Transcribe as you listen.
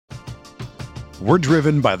We're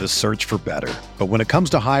driven by the search for better. But when it comes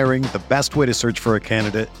to hiring, the best way to search for a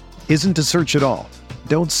candidate isn't to search at all.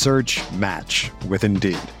 Don't search, match with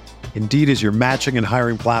Indeed. Indeed is your matching and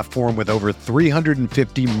hiring platform with over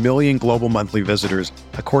 350 million global monthly visitors,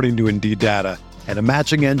 according to Indeed data, and a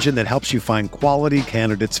matching engine that helps you find quality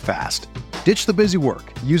candidates fast. Ditch the busy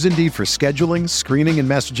work. Use Indeed for scheduling, screening, and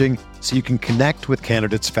messaging so you can connect with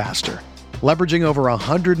candidates faster. Leveraging over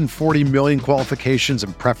 140 million qualifications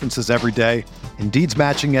and preferences every day, Indeed's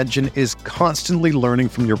matching engine is constantly learning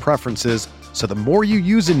from your preferences, so the more you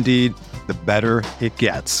use Indeed, the better it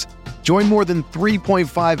gets. Join more than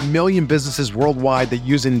 3.5 million businesses worldwide that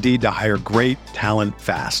use Indeed to hire great talent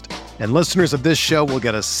fast. And listeners of this show will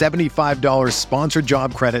get a $75 sponsored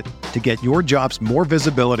job credit to get your jobs more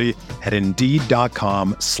visibility at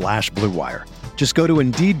Indeed.com/Blue Wire. Just go to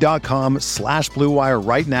Indeed.com/Blue Wire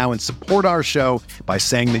right now and support our show by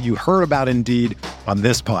saying that you heard about Indeed on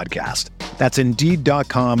this podcast. That's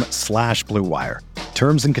Indeed.com/Blue Wire.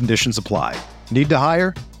 Terms and conditions apply. Need to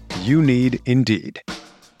hire? You need Indeed.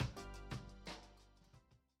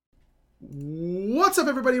 What's up,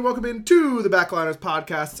 everybody? Welcome into the Backliners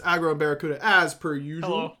podcast. It's Agro and Barracuda, as per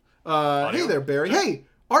usual. Hey there, Barry. Hey,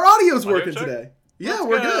 our audio's working today. Yeah,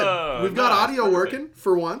 we're good. We've got audio working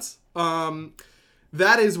for once.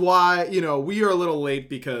 That is why, we are a little late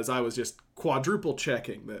because I was just quadruple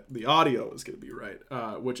checking that the audio is going to be right,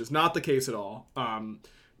 which is not the case at all.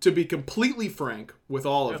 To be completely frank with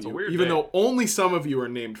all of you, even though only some of you are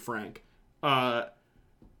named Frank,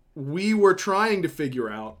 we were trying to figure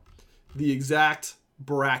out the exact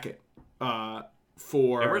bracket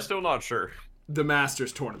for... And we're still not sure. The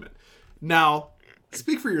Masters tournament. Now,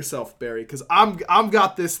 speak for yourself, Barry, because I'm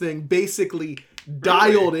got this thing basically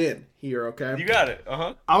dialed in here, okay? You got it.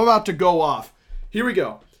 Uh-huh. I'm about to go off. Here we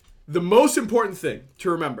go. The most important thing to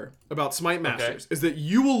remember about Smite Masters is that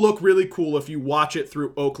you will look really cool if you watch it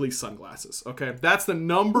through Oakley sunglasses, okay? That's the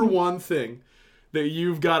number one thing that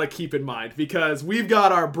you've got to keep in mind, because we've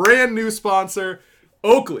got our brand new sponsor,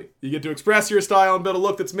 Oakley. You get to express your style and build a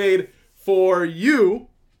look that's made for you.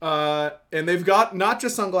 And they've got not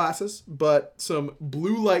just sunglasses, but some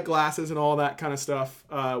blue light glasses and all that kind of stuff,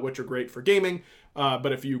 which are great for gaming.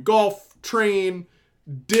 But if you golf, train,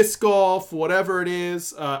 disc golf, whatever it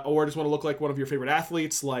is, or just want to look like one of your favorite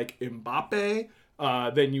athletes like Mbappe,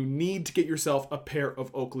 then you need to get yourself a pair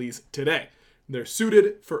of Oakleys today. They're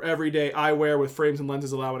suited for everyday eyewear with frames and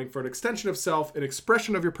lenses allowing for an extension of self, an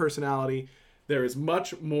expression of your personality. There is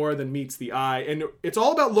much more than meets the eye, and it's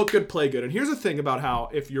all about look good, play good. And here's the thing about how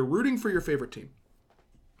if you're rooting for your favorite team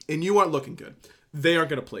and you aren't looking good, they aren't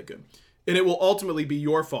going to play good. And it will ultimately be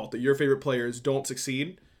your fault that your favorite players don't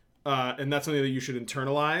succeed. And that's something that you should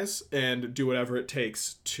internalize and do whatever it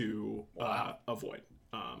takes to avoid.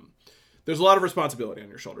 There's a lot of responsibility on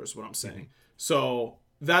your shoulders, is what I'm saying. Mm-hmm. So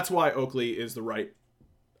that's why Oakley is the right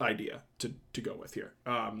idea to go with here.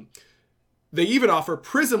 They even offer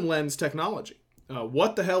prism lens technology.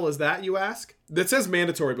 What the hell is that, you ask? That says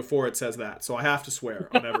mandatory before it says that, so I have to swear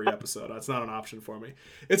on every episode. That's not an option for me.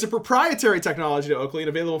 It's a proprietary technology to Oakley and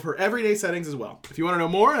available for everyday settings as well. If you want to know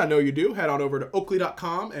more, and I know you do, head on over to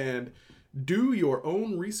Oakley.com and do your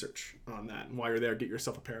own research on that. And while you're there, get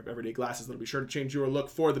yourself a pair of everyday glasses that'll be sure to change your look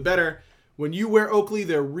for the better. When you wear Oakley,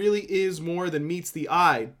 there really is more than meets the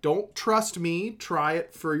eye. Don't trust me. Try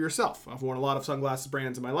it for yourself. I've worn a lot of sunglasses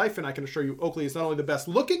brands in my life, and I can assure you Oakley is not only the best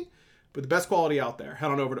looking, but the best quality out there.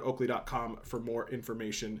 Head on over to Oakley.com for more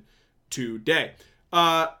information today.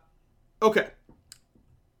 Okay.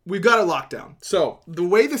 We've got it locked down. So, the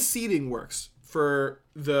way the seeding works for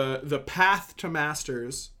the Path to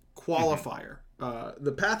Masters qualifier,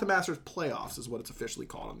 the Path to Masters playoffs is what it's officially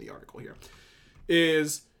called in the article here,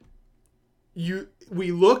 is...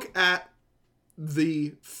 we look at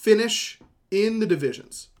the finish in the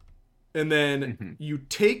divisions, and then you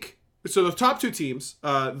take, so the top two teams,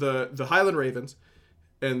 the Highland Ravens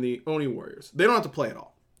and the Oni Warriors, they don't have to play at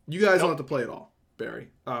all. You guys don't have to play at all, Barry.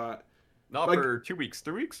 Not for 2 weeks,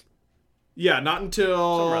 3 weeks? Yeah, not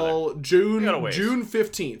until June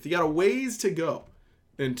 15th. You got a ways to go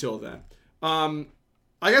until then.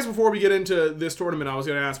 I guess before we get into this tournament, I was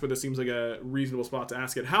going to ask, but this seems like a reasonable spot to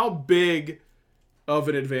ask it. How big of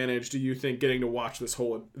an advantage do you think getting to watch this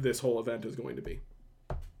whole event is going to be?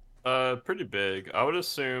 Pretty big. I would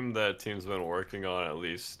assume that teams have been working on at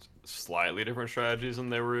least slightly different strategies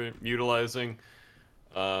than they were utilizing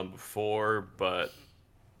before, but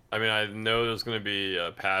I mean, I know there's going to be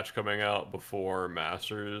a patch coming out before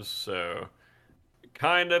Masters, so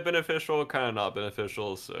kind of beneficial, kind of not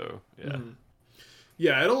beneficial, so yeah. Mm-hmm.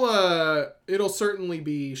 Yeah, it'll certainly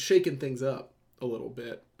be shaking things up a little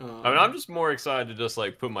bit. I mean, I'm just more excited to just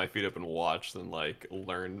like put my feet up and watch than like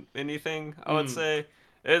learn anything. I would say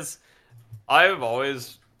I've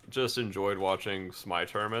always just enjoyed watching Smite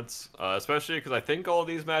tournaments, especially because I think all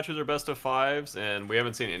these matches are best of fives, and we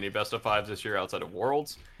haven't seen any best of fives this year outside of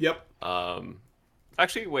Worlds. Yep.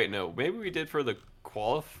 Actually, wait, no, maybe we did for the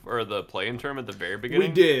or the play-in tournament at the very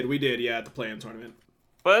beginning. We did, yeah, at the play-in tournament.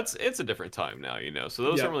 But it's a different time now, so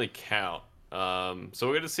those don't really count. So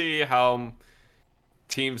we're going to see how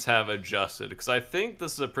teams have adjusted, because I think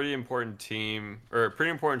this is a pretty important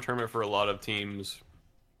tournament for a lot of teams.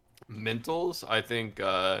 Mentals, I think,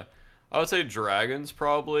 I would say Dragons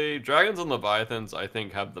probably. Dragons and Leviathans, I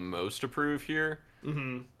think, have the most to prove here.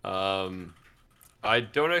 I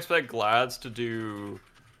don't expect Glads to do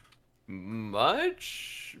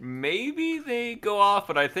much. Maybe they go off,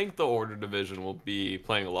 but I think the Order Division will be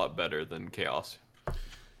playing a lot better than Chaos.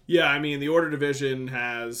 Yeah, I mean, the Order Division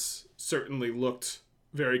has certainly looked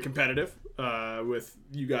very competitive, with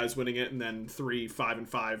you guys winning it and then 3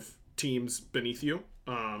 5-5 teams beneath you.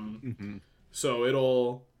 So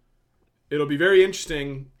it'll be very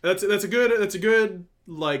interesting. That's a good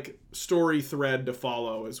like story thread to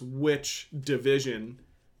follow, is which division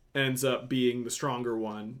ends up being the stronger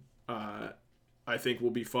one. I think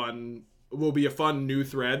will be fun. Will be a fun new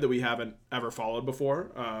thread that we haven't ever followed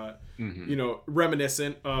before.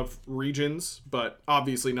 Reminiscent of regions, but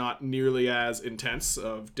obviously not nearly as intense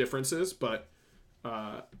of differences. But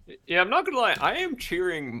yeah, I'm not gonna lie, I am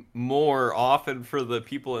cheering more often for the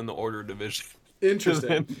people in the Order Division.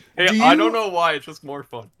 Interesting. I don't know why, it's just more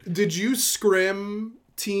fun. Did you scrim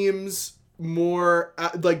teams more?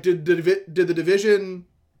 Did the division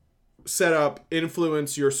setup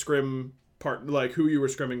influence your scrim part, like who you were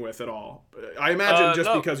scrimming with at all? I imagine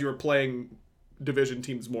no. Because you were playing division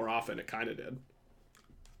teams more often, it kind of did.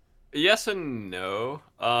 Yes and no.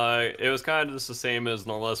 It was kind of just the same as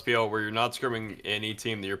normal SPL, where you're not scrimming any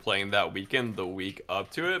team that you're playing that weekend, the week up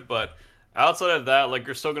to it. But outside of that, like,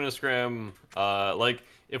 you're still going to scrim, like,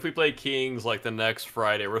 if we play Kings, like, the next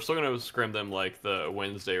Friday, we're still going to scrim them, like, the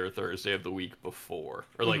Wednesday or Thursday of the week before,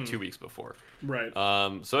 or, like, 2 weeks before. Right.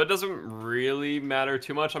 So it doesn't really matter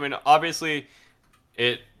too much. I mean, obviously,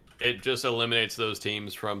 it just eliminates those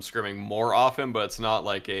teams from scrimming more often, but it's not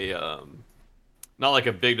like a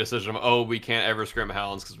big decision of, we can't ever scrim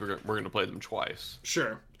Hounds because we're going to play them twice.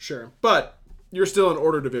 Sure. But you're still an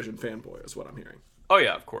Order Division fanboy, is what I'm hearing. Oh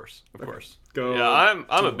yeah, of course. Go. Yeah,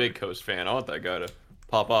 I'm a big Coast fan. I want that guy to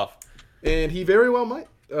pop off. And he very well might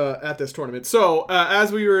at this tournament. So,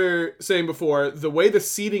 as we were saying before, the way the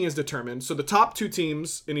seeding is determined, so the top 2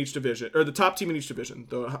 teams in each division, or the top team in each division,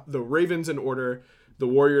 the Ravens in Order, the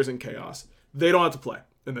Warriors in Chaos, they don't have to play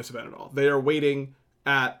in this event at all. They are waiting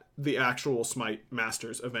at the actual Smite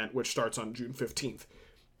Masters event, which starts on June 15th.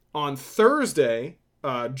 On Thursday,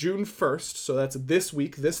 June 1st, so that's this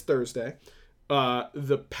week, this Thursday,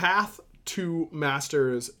 the path to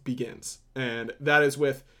Masters begins. And that is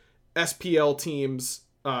with SPL teams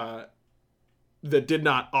that did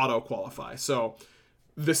not auto-qualify. So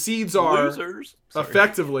the seeds are losers.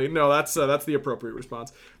 Effectively, no, that's the appropriate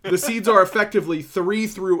response. The seeds are effectively 3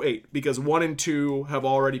 through 8, because 1 and 2 have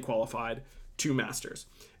already qualified to Masters.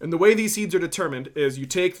 And the way these seeds are determined is you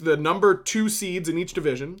take the number 2 seeds in each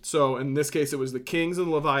division. So in this case, it was the Kings and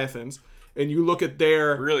the Leviathans, and you look at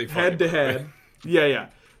their head-to-head,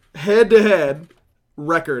 head-to-head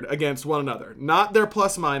record against one another. Not their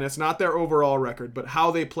plus-minus, not their overall record, but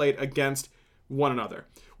how they played against one another.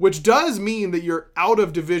 Which does mean that your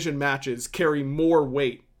out-of-division matches carry more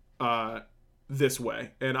weight this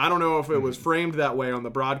way. And I don't know if it was framed that way on the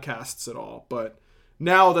broadcasts at all, but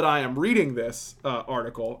now that I am reading this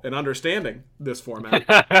article and understanding this format,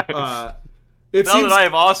 that I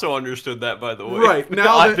have also understood that, by the way. Right.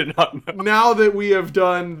 Now I did not know. Now that we have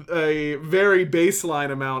done a very baseline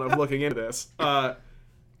amount of looking into this,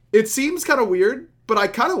 it seems kind of weird, but I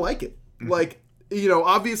kind of like it. Like,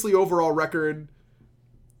 obviously overall record,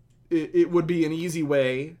 it would be an easy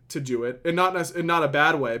way to do it, and not a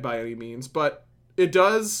bad way by any means, but it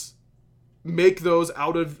does make those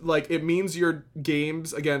it means your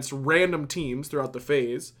games against random teams throughout the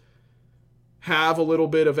phase have a little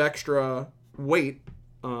bit of extra weight,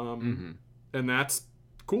 and that's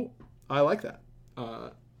cool. I like that.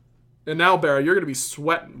 And now, Barra, you're going to be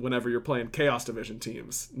sweating whenever you're playing Chaos Division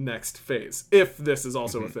teams next phase, if this is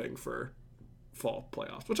also a thing for fall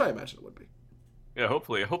playoffs, which I imagine it would be. Yeah,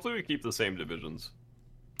 hopefully we keep the same divisions.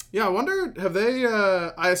 Yeah, I wonder, have they,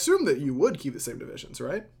 I assume that you would keep the same divisions,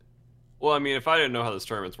 right? Well, I mean, if I didn't know how this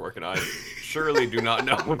tournament's working, I surely do not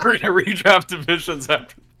know when we're going to redraft divisions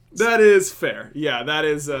after. That is fair. Yeah, that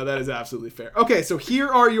is absolutely fair. Okay, so here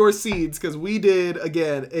are your seeds, because we did,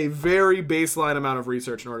 again, a very baseline amount of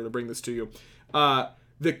research in order to bring this to you.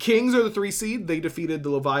 The Kings are the 3 seed. They defeated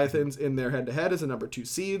the Leviathans in their head-to-head as a number 2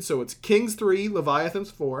 seed. So it's Kings 3,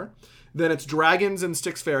 Leviathans 4. Then it's Dragons and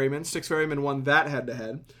Styx Ferrymen. Styx Ferrymen won that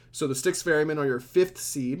head-to-head. So the Styx Ferrymen are your 5th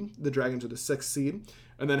seed. The Dragons are the 6th seed.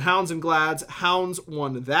 And then Hounds and Glads. Hounds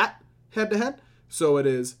won that head-to-head. So it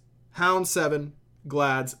is Hounds 7,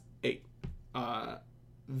 Glads 8.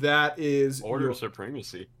 That is Order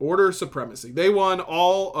Supremacy. Order Supremacy. They won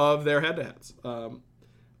all of their head-to-heads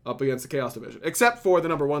up against the Chaos Division, except for the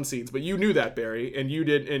number 1 seeds. But you knew that, Barry, and you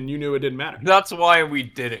knew it didn't matter. That's why we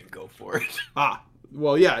didn't go for it.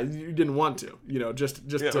 Well, yeah, you didn't want to. Just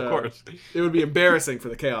of course. It would be embarrassing for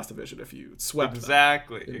the Chaos Division if you swept them.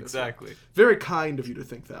 Exactly. Very kind of you to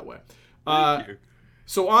think that way. Thank you.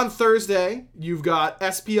 So on Thursday, you've got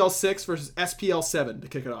SPL 6 versus SPL 7 to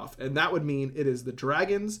kick it off. And that would mean it is the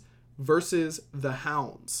Dragons versus the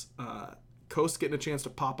Hounds. Coast getting a chance to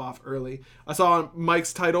pop off early. I saw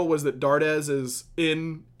Mike's title was that Dardez is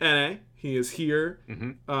in NA. He is here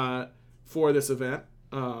for this event.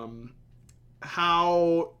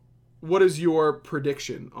 What is your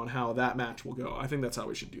prediction on how that match will go? I think that's how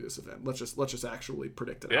we should do this event. Let's just actually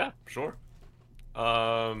predict it. Yeah, sure.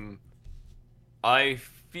 I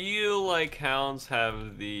feel like Hounds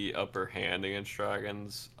have the upper hand against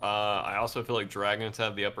Dragons. I also feel like Dragons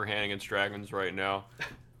have the upper hand against Dragons right now.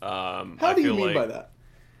 How do you mean by that?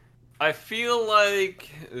 I feel like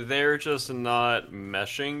they're just not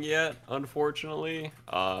meshing yet, unfortunately.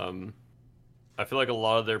 I feel like a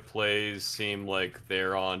lot of their plays seem like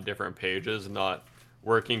they're on different pages, not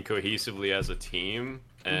working cohesively as a team.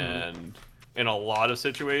 And in a lot of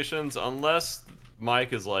situations, unless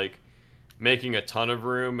Mike is like making a ton of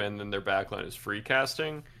room and then their backline is free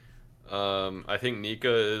casting, I think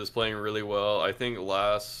Nika is playing really well. I think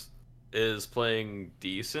Lass is playing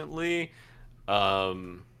decently.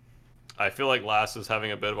 I feel like Lass is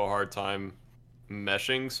having a bit of a hard time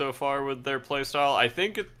meshing so far with their playstyle.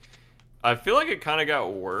 I feel like it kind of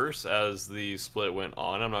got worse as the split went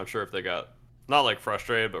on. I'm not sure if they got, not like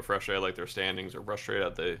frustrated, but frustrated like their standings, or frustrated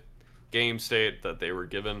at the game state that they were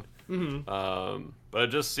given. But it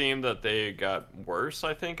just seemed that they got worse,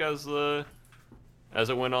 I think, as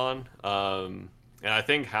it went on. And I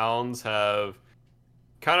think Hounds have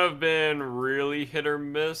kind of been really hit or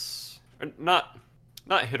miss. Not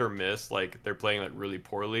hit or miss, like they're playing like really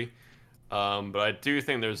poorly. But I do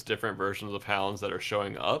think there's different versions of Hounds that are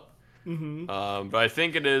showing up. But I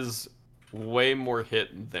think it is way more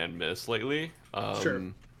hit than miss lately. Sure.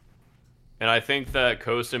 And I think that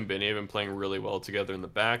Coast and Benny have been playing really well together in the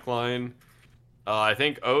back line. I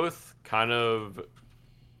think Oath kind of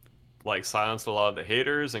like silenced a lot of the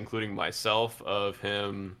haters, including myself, of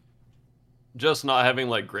him just not having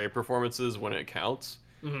like great performances when it counts.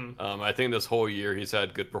 I think this whole year he's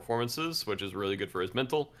had good performances, which is really good for his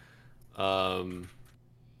mental.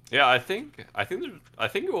 Yeah, I think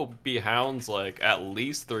it will be Hounds like at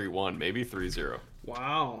least 3-1, maybe 3-0.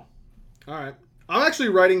 Wow. All right. I'm actually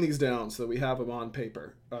writing these down so that we have them on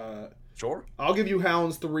paper. Sure. I'll give you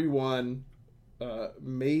Hounds 3-1,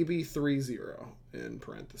 maybe 3-0 in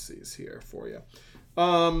parentheses here for you.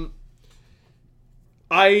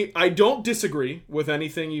 I don't disagree with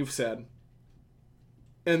anything you've said.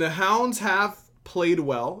 And the Hounds have played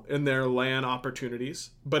well in their LAN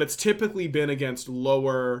opportunities, but it's typically been against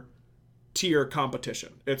lower tier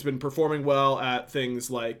competition. It's been performing well at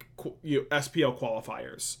things like SPL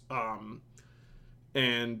qualifiers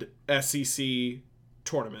and SEC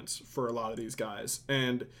tournaments for a lot of these guys.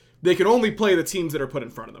 And they can only play the teams that are put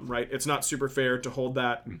in front of them, right? It's not super fair to hold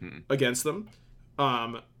that against them.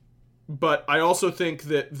 But I also think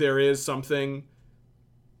that there is something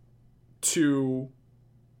to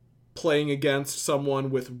playing against someone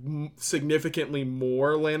with significantly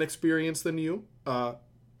more LAN experience than you.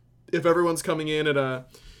 If everyone's coming in at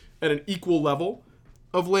an equal level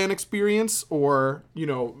of LAN experience, or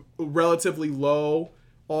relatively low,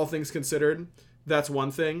 all things considered, that's one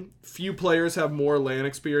thing. Few players have more LAN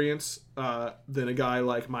experience than a guy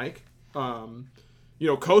like Mike.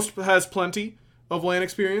 Coast has plenty of LAN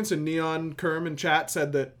experience, and Neon Kerm in chat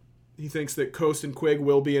said that he thinks that Coast and Quig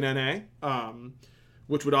will be in NA.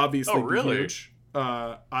 Which would obviously be huge.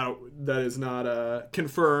 That is not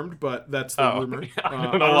confirmed, but that's the rumor. I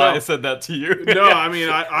don't know why I said that to you. No, I mean,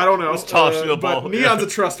 I don't know. Just toss you the ball. But Neon's a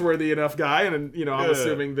trustworthy enough guy, and I'm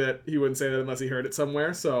assuming that he wouldn't say that unless he heard it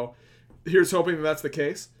somewhere. So here's hoping that that's the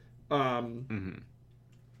case.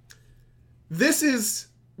 This is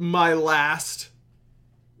my last.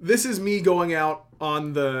 This is me going out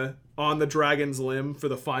on the on the dragon's limb for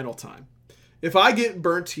the final time. If I get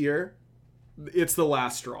burnt here, it's the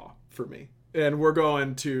last straw for me. And we're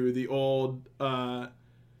going to the old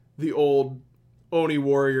Oni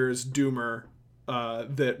Warriors doomer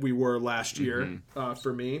that we were last year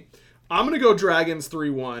for me. I'm going to go Dragons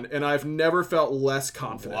 3-1, and I've never felt less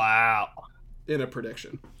confident. Wow. In a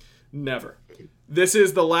prediction. Never. This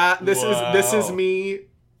is the this is me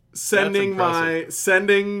sending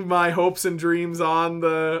my hopes and dreams on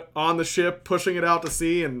the ship, pushing it out to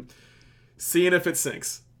sea and seeing if it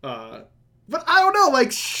sinks. But I don't know,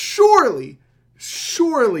 like surely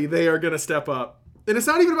they are going to step up. And it's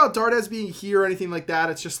not even about Dardes being here or anything like that.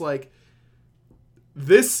 It's just like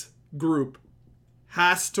this group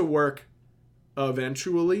has to work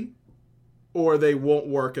eventually or they won't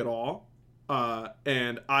work at all.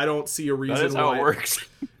 And I don't see a reason why. That is how it works.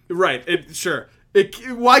 Right.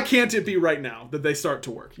 Why can't it be right now that they start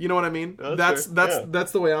to work? You know what I mean? That's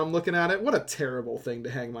the way I'm looking at it. What a terrible thing to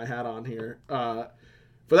hang my hat on here. But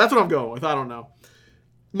that's what I'm going with. I don't know.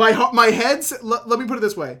 My head's, let me put it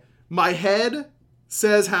this way. My head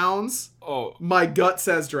says Hounds. Oh. My gut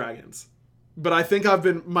says Dragons. But I think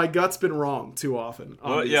my gut's been wrong too often.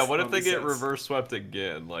 What if they get reverse swept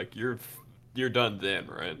again? Like you're done then,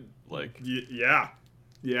 right? Like yeah.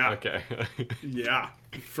 Okay. Yeah,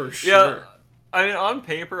 for sure. Yeah, I mean, on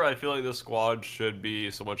paper, I feel like the squad should be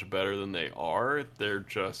so much better than they are. They're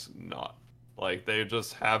just not. Like they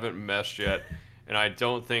just haven't meshed yet, and I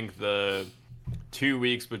don't think the 2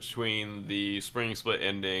 weeks between the spring split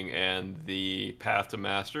ending and the path to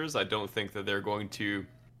Masters, I don't think that they're going to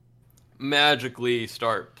magically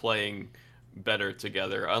start playing better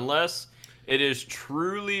together unless it is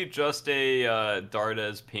truly just a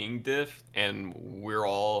Dardes ping diff and we're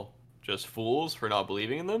all just fools for not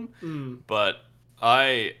believing in them. But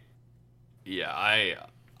I mean,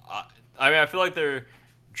 I feel like their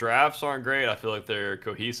drafts aren't great. I feel like their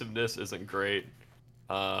cohesiveness isn't great.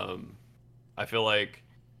 I feel like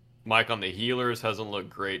Mike on the healers hasn't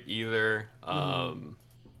looked great either.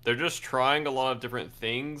 They're just trying a lot of different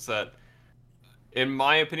things that, in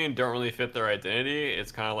my opinion, don't really fit their identity.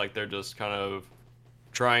 It's kind of like they're just kind of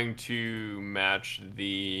trying to match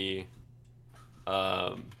the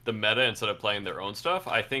meta instead of playing their own stuff.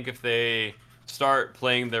 I think if they start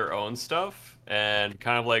playing their own stuff and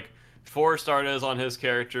kind of like force Dardes on his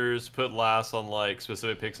characters, put Lass on like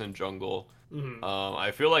specific picks in jungle,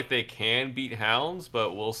 I feel like they can beat Hounds,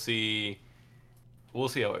 but we'll see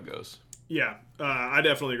how it goes. Yeah, I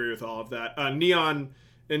definitely agree with all of that. Neon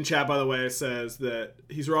in chat, by the way, says that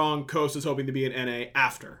he's wrong. Coast is hoping to be an NA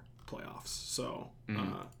after playoffs. So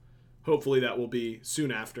hopefully that will be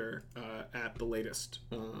soon after at the latest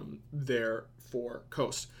there for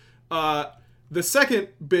Coast. The second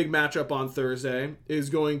big matchup on Thursday is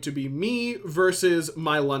going to be me versus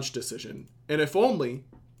my lunch decision. And if only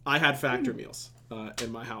I had factor meals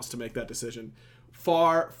in my house to make that decision.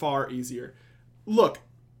 Far, far easier. Look,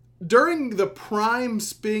 during the prime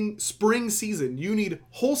spring season, you need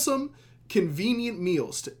wholesome, convenient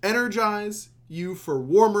meals to energize you for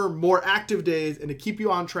warmer, more active days and to keep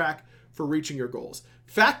you on track for reaching your goals.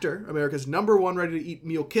 Factor, America's #1 ready-to-eat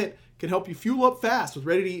meal kit, can help you fuel up fast with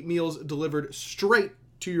ready-to-eat meals delivered straight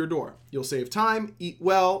to your door. You'll save time, eat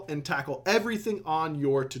well, and tackle everything on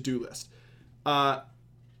your to-do list.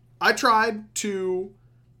 I tried to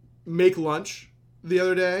make lunch the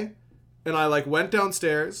other day, and I went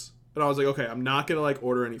downstairs and I was like, okay, I'm not going to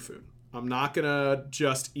order any food. I'm not going to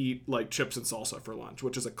just eat chips and salsa for lunch,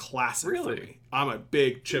 which is a classic for me. I'm a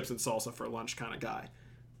big chips and salsa for lunch kind of guy.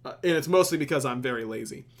 And it's mostly because I'm very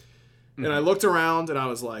lazy. And I looked around and I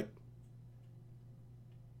was like,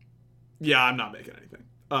 yeah, I'm not making anything.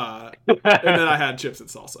 And then I had chips and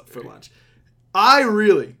salsa for lunch. I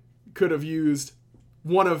really could have used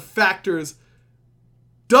one of Factor's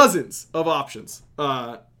dozens of options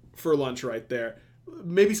for lunch right there.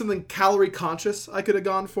 Maybe something calorie conscious I could have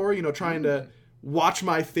gone for, trying to watch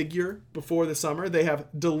my figure before the summer. They have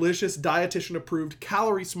delicious dietitian approved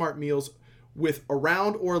calorie smart meals with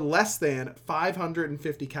around or less than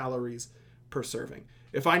 550 calories per serving.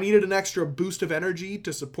 If I needed an extra boost of energy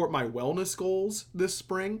to support my wellness goals this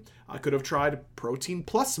spring, I could have tried Protein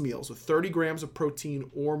Plus meals with 30 grams of protein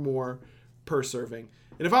or more per serving.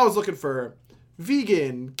 And if I was looking for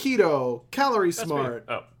vegan, keto, calorie smart,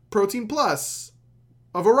 Protein Plus,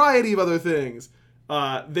 a variety of other things,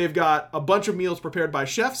 they've got a bunch of meals prepared by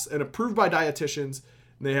chefs and approved by dietitians.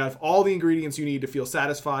 And they have all the ingredients you need to feel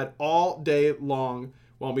satisfied all day long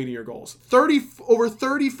while meeting your goals. Over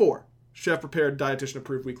 34 chef-prepared,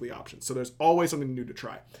 dietitian-approved weekly options. So there's always something new to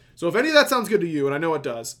try. So if any of that sounds good to you, and I know it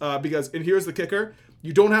does, and here's the kicker,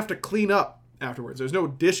 you don't have to clean up afterwards. There's no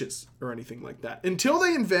dishes or anything like that. Until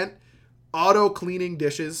they invent auto-cleaning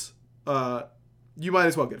dishes, you might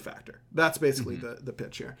as well get Factor. That's basically the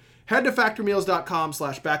pitch here. Head to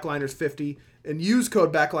factormeals.com/backliners50 and use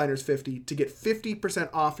code backliners50 to get 50%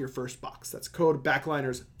 off your first box. That's code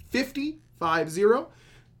backliners50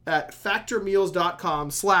 at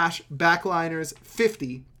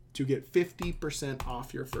factormeals.com/backliners50 to get 50%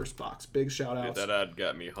 off your first box. Big shout out. That ad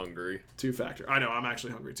got me hungry. To Factor. I know, I'm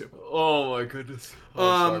actually hungry too. Oh my goodness.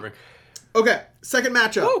 I'm starving. Okay, second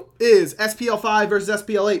matchup is SPL5 versus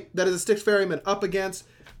SPL8. That is a Styx Ferryman up against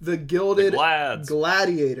the Gilded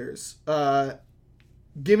Gladiators.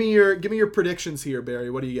 Give me your predictions here, Barry.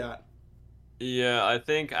 What do you got? Yeah, I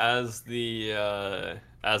think as the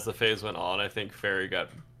phase went on, I think Fairy got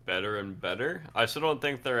better and better. I still don't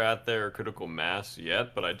think they're at their critical mass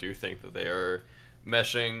yet, but I do think that they are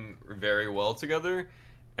meshing very well together.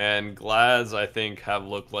 And Glads, I think, have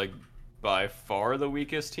looked like by far the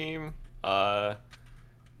weakest team.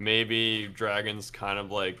 Maybe Dragon's kind of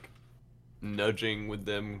like nudging with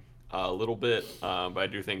them a little bit, but I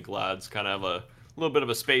do think Glad's kind of have a little bit of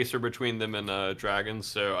a spacer between them and Dragons,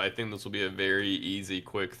 so I think this will be a very easy,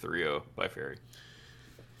 quick 3-0 by Fairy.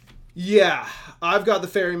 Yeah, I've got the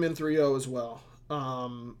Ferryman 3-0 as well.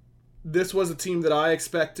 This was a team that I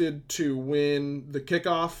expected to win the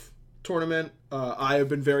kickoff tournament. I have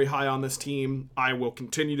been very high on this team. I will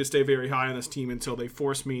continue to stay very high on this team until they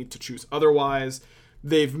force me to choose otherwise.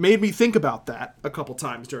 They've made me think about that a couple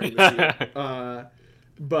times during this year.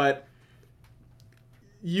 But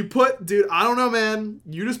you put, dude, I don't know, man.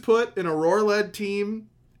 You just put an Aurora-led team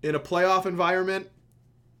in a playoff environment,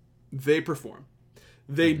 they perform.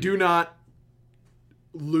 They do not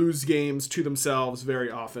lose games to themselves very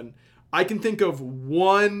often. I can think of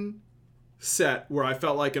one set where I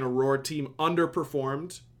felt like an Aurora team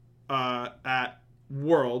underperformed at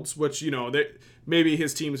Worlds, which, maybe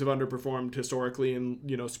his teams have underperformed historically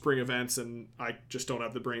in, spring events, and I just don't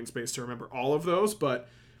have the brain space to remember all of those. But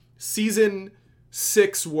Season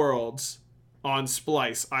 6 Worlds on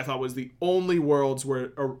Splice, I thought was the only Worlds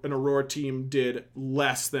where an Aurora team did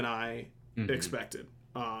less than I expected.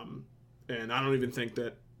 And I don't even think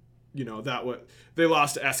that, they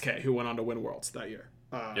lost to SK, who went on to win Worlds that year.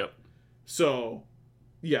 Yep. So,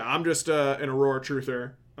 yeah, I'm just an Aurora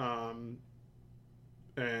truther.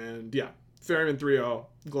 And yeah, Ferryman 3-0.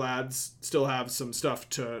 Glads still have some stuff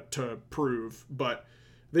to prove, but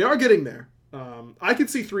they are getting there. I could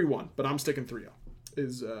see 3-1, but I'm sticking 3-0.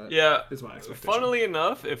 Is my expectation. Funnily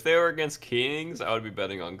enough, if they were against Kings, I would be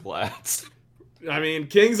betting on Glads. I mean,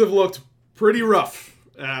 Kings have looked pretty rough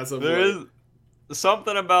as of late. There is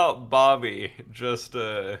something about Bobby just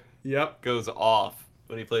goes off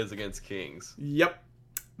when he plays against Kings. Yep.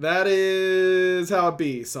 That is how it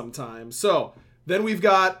be sometimes. So, then we've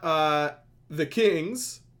got the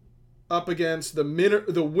Kings up against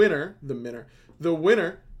the winner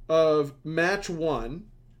of match 1.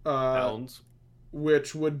 Hounds.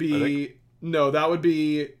 Which would be... No, that would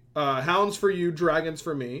be Hounds for you, Dragons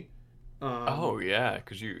for me.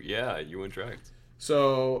 Because you went Dragons.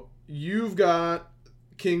 So, you've got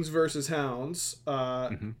Kings versus Hounds.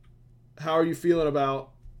 How are you feeling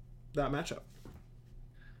about that matchup?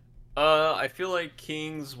 I feel like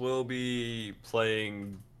Kings will be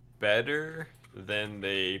playing better than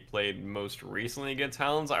they played most recently against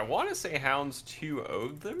Hounds. I want to say Hounds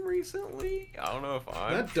 2-0'd them recently. I don't know if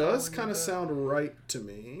that does kind of sound right to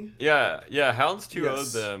me. Yeah, Hounds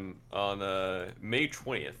 2-0'd them on May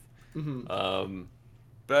 20th.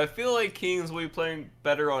 But I feel like Kings will be playing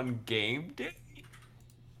better on game day.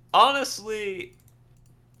 Honestly,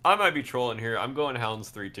 I might be trolling here. I'm going Hounds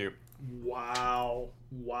 3-2. Wow.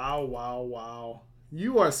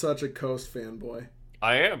 You are such a Coast fanboy.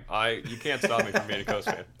 I am. You can't stop me from being a Coast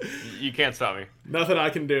fan. You can't stop me. Nothing I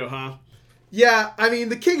can do, huh? Yeah, I mean,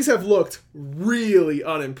 the Kings have looked really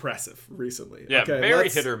unimpressive recently. Yeah, okay, very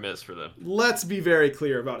hit or miss for them. Let's be very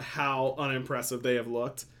clear about how unimpressive they have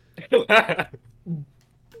looked.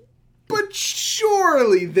 But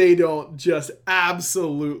surely they don't just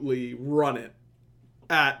absolutely run it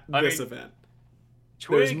at this event.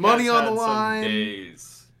 There's money on the line.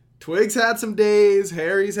 Twig's had some days.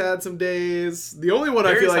 Harry's had some days. The only one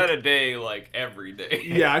Harry's I feel like had a day like every day.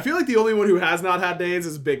 Yeah, I feel like the only one who has not had days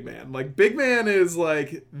is Big Man. Like Big Man is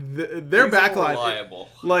like their backline. Reliable.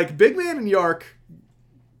 Like Big Man and Yark,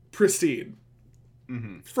 pristine.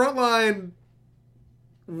 Frontline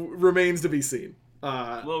remains to be seen.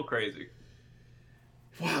 A little crazy.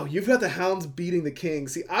 Wow, you've got the Hounds beating the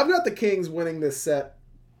Kings. See, I've got the Kings winning this set.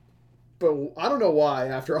 But I don't know why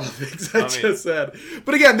after all the things I just said.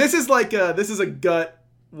 But again, this is like this is a gut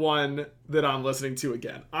one that I'm listening to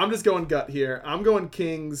again. I'm just going gut here. I'm going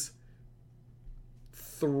Kings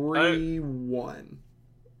 3-1.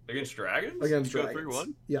 Against Dragons? Against You go Dragons.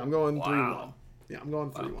 3-1? Yeah, I'm going Wow. 3-1. Yeah, I'm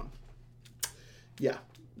going 3-1. Yeah,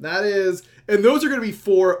 that is... And those are going to be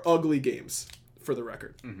 4 ugly games, for the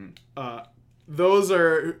record. Mm-hmm. Those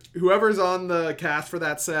are... Whoever's on the cast for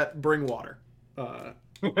that set, bring water.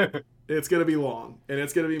 It's going to be long, and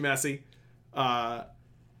it's going to be messy.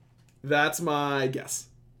 That's my guess.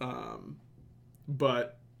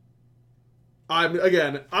 But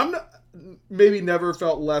I'm maybe never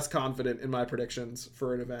felt less confident in my predictions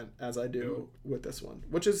for an event as I do with this one,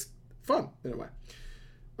 which is fun in a way.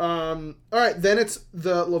 All right, then it's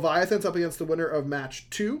the Leviathans up against the winner of match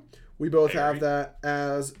 2. We both have that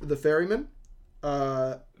as the Ferryman.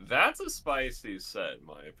 That's a spicy set, in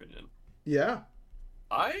my opinion. Yeah.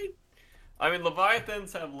 I mean,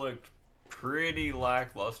 Leviathans have looked pretty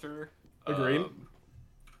lackluster. Agreed.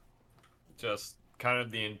 Just kind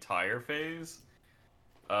of the entire phase.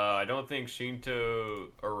 I don't think Shinto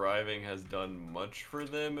arriving has done much for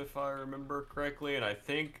them, if I remember correctly, and I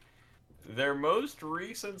think their most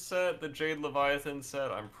recent set, the Jade Leviathan set,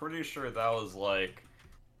 I'm pretty sure that was like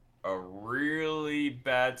a really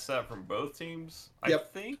bad set from both teams. Yep.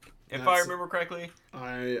 I think, if I remember correctly.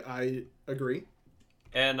 I agree.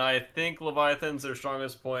 And I think Leviathan's, their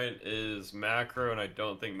strongest point is macro, and I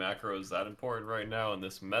don't think macro is that important right now in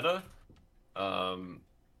this meta.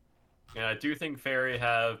 And I do think Fairy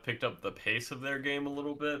have picked up the pace of their game a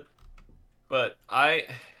little bit. But I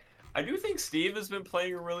do think Steve has been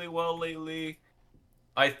playing really well lately.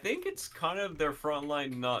 I think it's kind of their front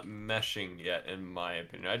line not meshing yet, in my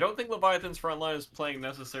opinion. I don't think Leviathan's front line is playing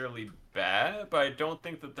necessarily bad, but I don't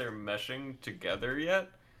think that they're meshing together yet.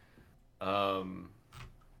 I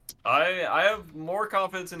have more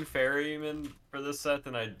confidence in Ferryman for this set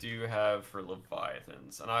than I do have for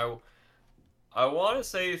Leviathans. And I want to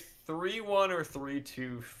say 3-1 or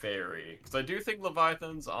 3-2 Fairy. Because I do think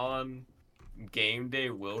Leviathans on game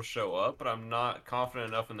day will show up, but I'm not confident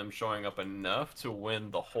enough in them showing up enough to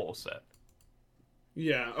win the whole set.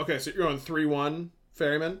 Yeah, okay, so you're on 3-1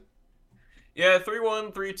 Ferryman? Yeah,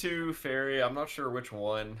 3-1, 3-2 Fairy. I'm not sure which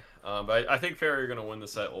one. But I think Fairy are going to win the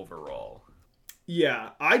set overall. Yeah,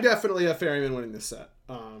 I definitely have Ferryman winning this set.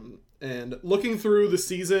 And looking through the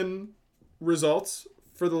season results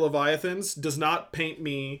for the Leviathans does not paint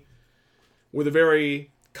me with a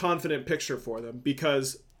very confident picture for them,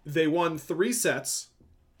 because they won 3 sets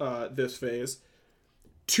this phase.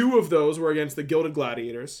 2 of those were against the Gilded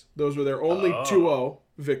Gladiators. Those were their only 2-0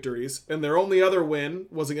 victories, and their only other win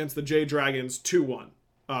was against the Jade Dragons 2-1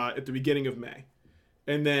 at the beginning of May.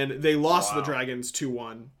 And then they lost to the Dragons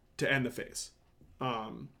 2-1 to end the phase.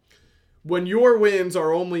 When your wins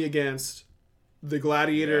are only against the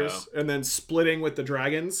Gladiators and then splitting with the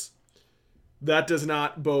Dragons, that does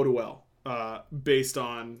not bode well, based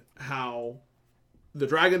on how the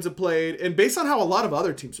Dragons have played and based on how a lot of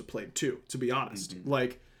other teams have played too, to be honest. Mm-hmm.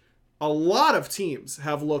 Like, a lot of teams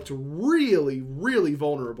have looked really, really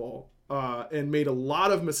vulnerable and made a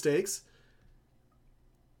lot of mistakes,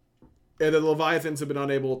 and the Leviathans have been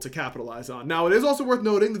unable to capitalize on. Now, it is also worth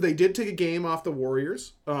noting that they did take a game off the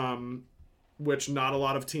Warriors, which not a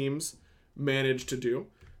lot of teams managed to do.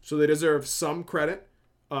 So they deserve some credit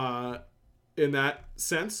in that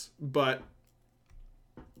sense. But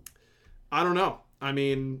I don't know. I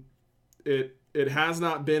mean, it has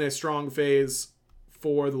not been a strong phase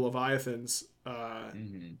for the Leviathans.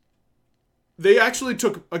 They actually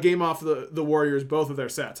took a game off the Warriors, both of their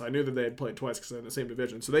sets. I knew that they had played twice because they're in the same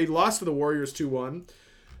division. So they lost to the Warriors 2-1.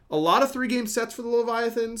 A lot of 3-game sets for the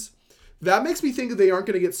Leviathans. That makes me think that they aren't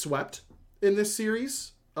going to get swept in this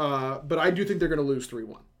series. But I do think they're going to lose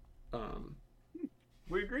 3-1.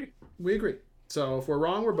 We agree. We agree. So if we're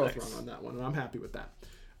wrong, we're both wrong on that one. And I'm happy with that.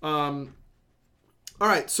 All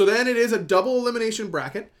right. So then it is a double elimination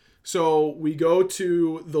bracket. So we go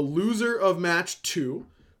to the loser of match 2,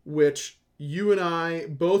 which you and I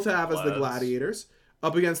both have as the Gladiators,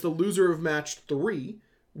 up against the loser of match 3,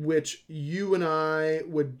 which you and I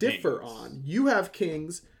would differ on. You have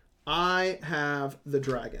Kings. I have the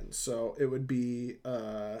Dragons. So it would be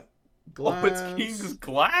Glads. Oh, it's Kings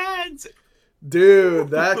Glads? Dude,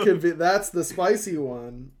 that could be... That's the spicy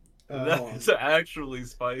one. That's actually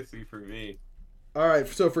spicy for me. All right,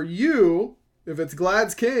 so for you... If it's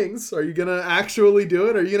Glad's Kings, are you going to actually do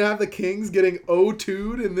it? Are you going to have the Kings getting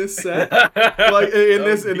 0-2'd in this set? Like in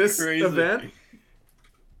this event?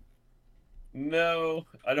 No,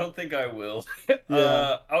 I don't think I will.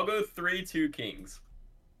 I'll go 3-2 Kings.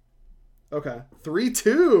 Okay.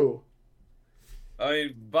 3-2. I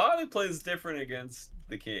mean, Bobby plays different against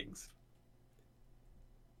the Kings.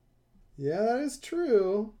 Yeah, that is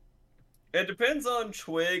true. It depends on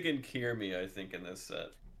Twig and Kirmi, I think, in this set.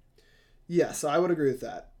 Yes, I would agree with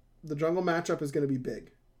that. The jungle matchup is going to be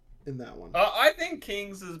big in that one. I think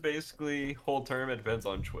Kings is basically whole tournament depends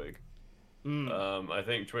on Twig. I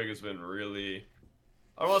think Twig has been really,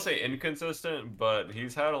 I don't want to say inconsistent, but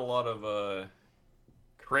he's had a lot of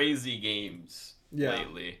crazy games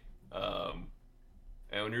lately. And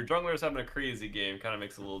when your jungler is having a crazy game, it kind of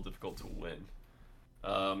makes it a little difficult to win.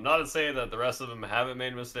 Not to say that the rest of them haven't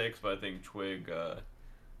made mistakes, but I think Twig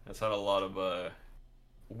has had a lot of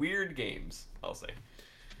weird games, I'll say.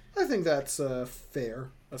 I think that's a fair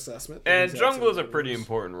assessment. And jungle is a pretty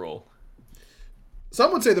important role.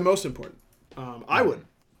 Some would say the most important. I would.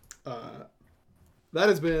 That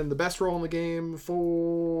has been the best role in the game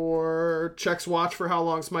for Check's watch for how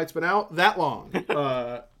long Smite's been out. That long.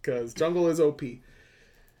 Because jungle is OP.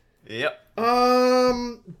 Yep.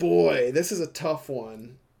 Boy, this is a tough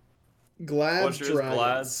one. Glad's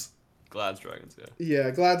Dragons. Glad's Dragons, yeah.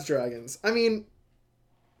 Yeah, Glad's Dragons. I mean,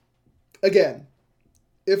 again,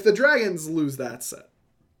 if the Dragons lose that set,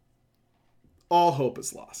 all hope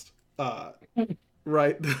is lost.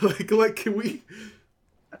 Right? like, can we...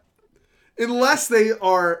 Unless they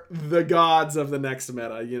are the gods of the next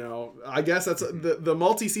meta, you know. I guess that's... The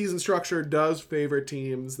multi-season structure does favor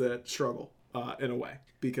teams that struggle, in a way.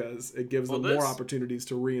 Because it gives them more opportunities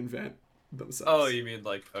to reinvent themselves. Oh, you mean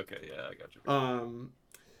like... Okay, yeah, I got you.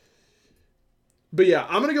 But yeah,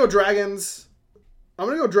 I'm going to go Dragons. I'm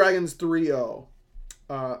going to go Dragons 3-0.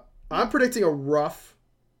 I'm predicting a rough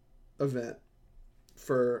event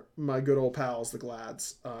for my good old pals, the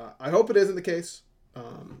Glads. I hope it isn't the case.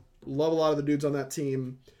 Love a lot of the dudes on that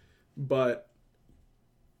team, but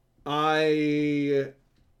I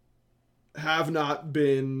have not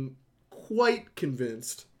been quite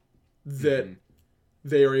convinced that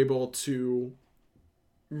they are able to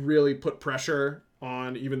really put pressure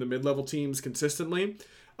on even the mid-level teams consistently.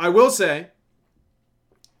 I will say,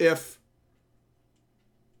 if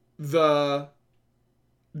the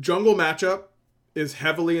jungle matchup is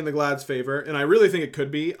heavily in the Glad's favor, and I really think it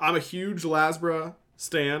could be. I'm a huge Lasbra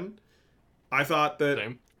stan. I thought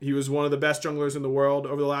that he was one of the best junglers in the world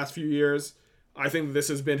over the last few years. I think this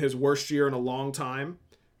has been his worst year in a long time.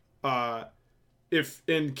 And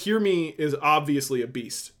Kirmi is obviously a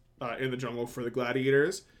beast in the jungle for the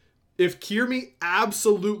Gladiators. If Kirmi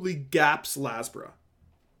absolutely gaps Lasbra,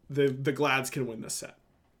 the Glads can win this set.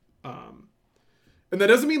 And that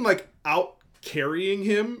doesn't mean like out carrying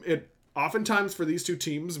him. It oftentimes for these two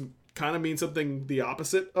teams kind of means something the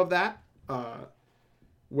opposite of that,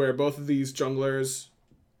 where both of these junglers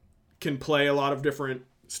can play a lot of different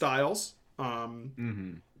styles.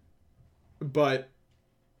 But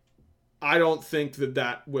I don't think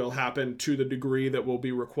that will happen to the degree that will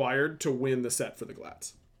be required to win the set for the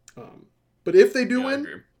Glads. But if they do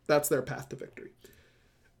win, that's their path to victory.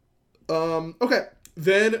 Okay.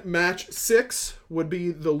 Then match 6 would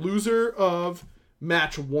be the loser of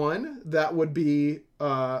match 1. That would be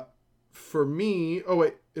for me. Oh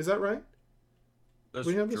wait, is that right? That's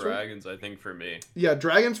Dragons, right? I think, for me. Yeah,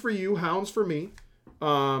 Dragons for you, Hounds for me.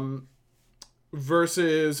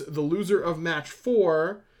 Versus the loser of match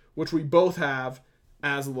 4, which we both have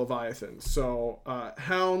as Leviathans. So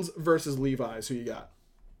Hounds versus Levi's. Who you got?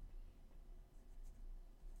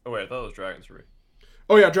 Oh wait, I thought it was Dragons for me.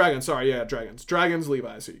 Oh yeah, Dragons. Sorry, yeah, Dragons. Dragons,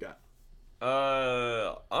 Levi's. Who you got?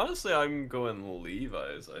 Honestly, I'm going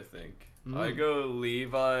Levi's, I think. I go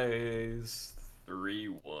Levi's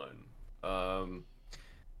 3-1.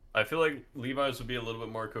 I feel like Levi's would be a little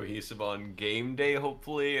bit more cohesive on game day,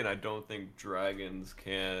 hopefully, and I don't think Dragons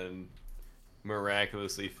can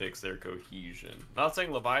miraculously fix their cohesion. Not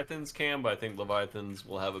saying Leviathans can, but I think Leviathans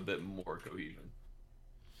will have a bit more cohesion.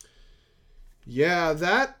 Yeah,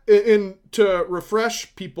 that, and to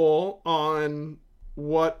refresh people on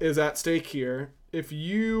what is at stake here, if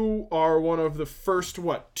you are one of the first,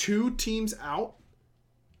 2 teams out?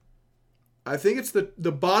 I think it's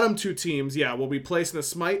the bottom 2 teams, will be placed in the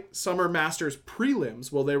Smite Summer Masters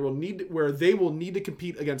prelims, where they will need to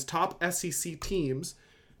compete against top SEC teams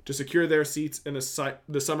to secure their seats in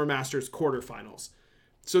the Summer Masters quarterfinals.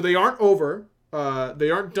 So they aren't over,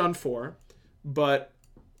 they aren't done for, but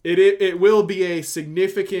it will be a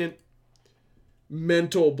significant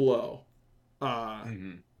mental blow.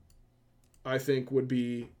 I think would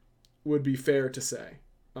be fair to say.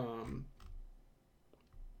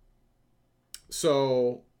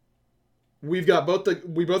 So we both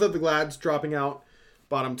have the Glads dropping out,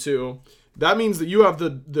 bottom 2. That means that you have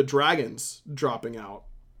the Dragons dropping out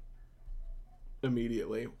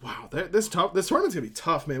immediately. Wow, this tournament's gonna be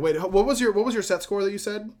tough, man. Wait, what was your set score that you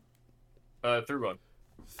said? 3-1.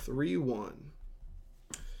 3-1.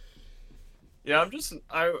 Yeah,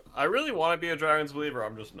 I really want to be a Dragons believer.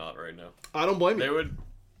 I'm just not right now. I don't blame you.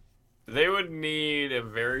 They would need a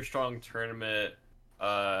very strong tournament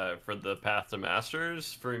for the path to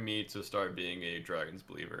Masters for me to start being a Dragons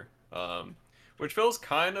believer. Which feels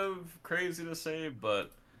kind of crazy to say,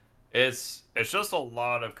 but it's just a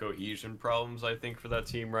lot of cohesion problems, I think, for that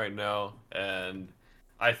team right now. And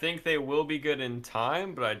I think they will be good in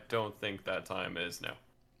time, but I don't think that time is now.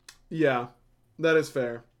 Yeah, that is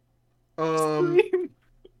fair. Does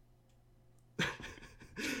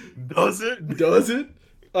it? Does it?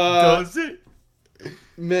 Does it?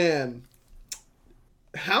 Man.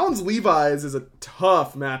 Hounds Levi's is a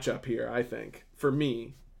tough matchup here, I think, for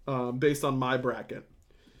me, based on my bracket.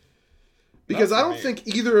 Because I don't think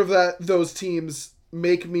either of those teams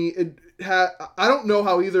make me... I don't know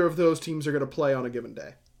how either of those teams are going to play on a given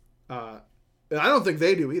day. And I don't think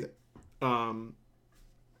they do either.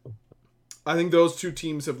 I think those two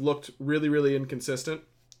teams have looked really, really inconsistent.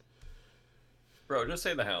 Bro, just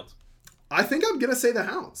say the Hounds. I think I'm going to say the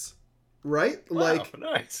Hounds. Right? Wow,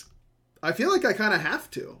 nice. I feel like I kind of have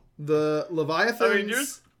to. The Leviathans... I mean,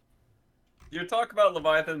 you talked about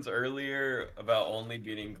Leviathans earlier about only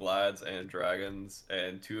beating Glads and Dragons,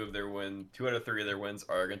 and 2 out of 3 of their wins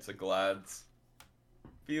are against the Glads.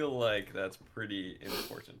 Feel like that's pretty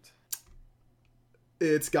important.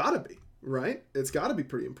 It's got to be, right? It's got to be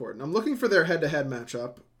pretty important. I'm looking for their head-to-head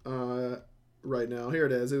matchup right now. Here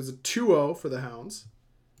it is. It was a 2-0 for the Hounds.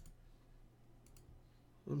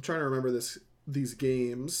 I'm trying to remember these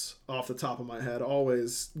games off the top of my head.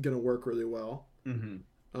 Always going to work really well. Mm-hmm.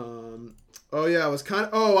 Oh yeah, it was kind of.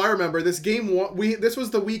 Oh, I remember this game one. This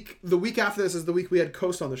was the week. The week after this is the week we had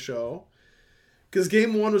Coast on the show. Because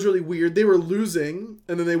game 1 was really weird. They were losing,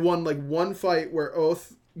 and then they won like one fight where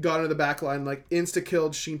Oath got into the back line, like insta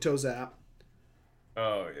killed Shinto Zap.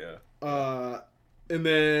 Oh yeah. And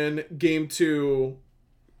then game 2,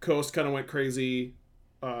 Coast kind of went crazy.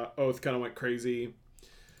 Oath kind of went crazy.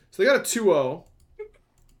 So they got a 2-0.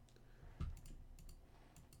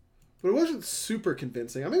 But it wasn't super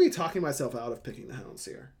convincing. I may be talking myself out of picking the Hounds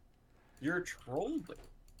here. You're trolling.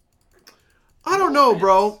 I don't know,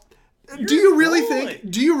 bro. Do you really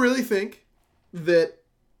think that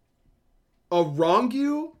a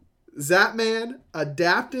Rongyu, Zapman,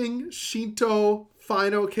 adapting Shinto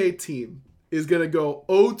Fine OK team is going to go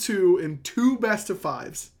 0-2 in 2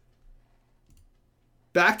 best-of-5s?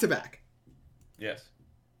 Back to back. Yes.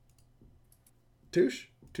 Touche?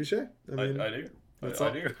 Touche? I mean, I do. I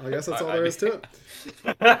do. I guess that's all there is to it.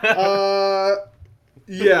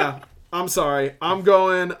 Yeah. I'm sorry. I'm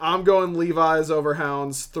going Levi's over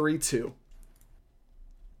Hounds 3-2.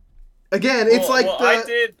 Again, it's I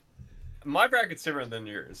did. My bracket's different than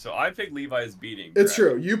yours, so I picked Levi's beating. It's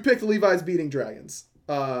true. You picked Levi's beating Dragons.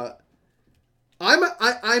 I'm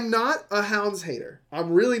not a Hounds hater.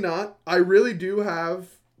 I'm really not. I really do have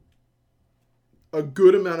a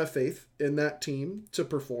good amount of faith in that team to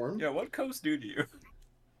perform. Yeah, what Coast do to you?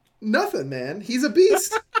 Nothing, man. He's a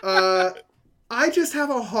beast. I just have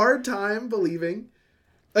a hard time believing.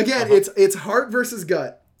 Again, it's heart versus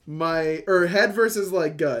gut. Head versus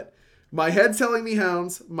like gut. My head's telling me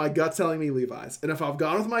Hounds, my gut's telling me Levi's. And if I've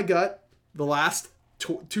gone with my gut the last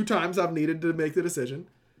 2 times I've needed to make the decision,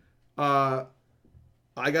 I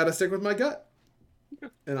got to stick with my gut.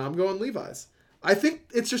 And I'm going Levi's. I think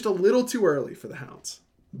it's just a little too early for the Hounds.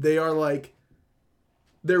 They're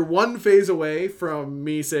one phase away from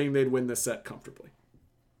me saying they'd win this set comfortably.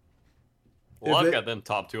 Well, I've got them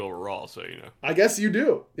top 2 overall, so you know. I guess you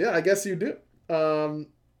do. Yeah, I guess you do.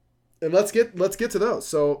 And let's get to those.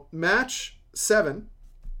 So match 7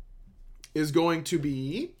 is going to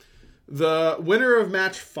be the winner of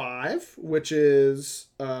match 5, which is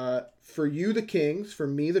for you the Kings, for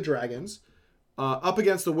me the Dragons, up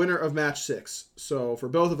against the winner of match 6. So for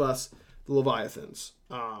both of us, the Leviathans.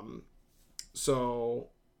 So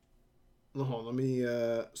hold on, let me.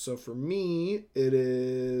 So for me, it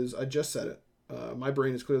is. I just said it. My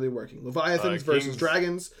brain is clearly working. Leviathans versus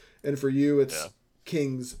Dragons, and for you, it's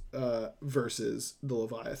Kings versus the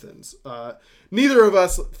Leviathans. Neither of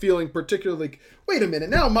us feeling particularly. Wait a minute.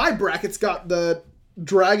 Now my bracket's got the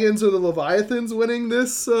Dragons or the Leviathans winning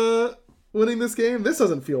this game. This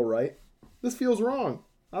doesn't feel right. This feels wrong.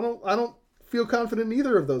 I don't feel confident in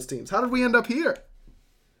either of those teams. How did we end up here?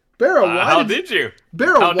 Barrow, why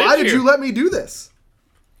did you let me do this?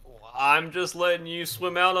 I'm just letting you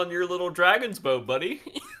swim out on your little dragon's boat, buddy.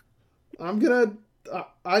 I'm gonna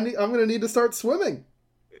need to start swimming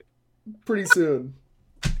pretty soon.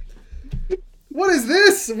 What is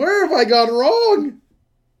this? Where have I gone wrong?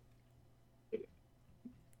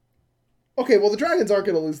 Okay, well, the Dragons aren't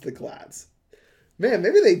going to lose to the Glads. Man,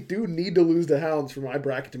 maybe they do need to lose to Hounds for my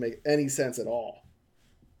bracket to make any sense at all.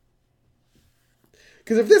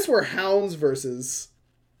 Because if this were Hounds versus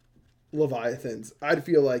Leviathans, I'd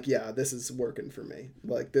feel like, yeah, this is working for me.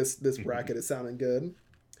 Like, this bracket is sounding good.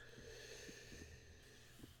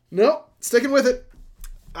 Nope, sticking with it.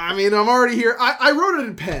 I mean, I'm already here. I wrote it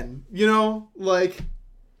in pen, you know? Like,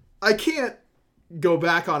 I can't go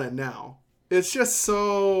back on it now. It's just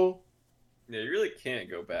so... Yeah, you really can't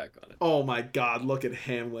go back on it. Oh my god, look at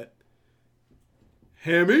Hamlet.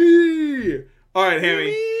 Hammy! Alright,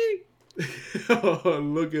 Hammy. Oh,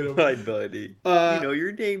 look at him. Hi, buddy. You know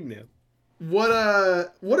your name now. What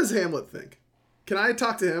does Hamlet think? Can I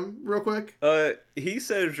talk to him real quick? He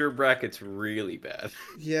says your bracket's really bad.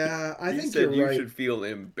 Yeah, I think you're right. You should feel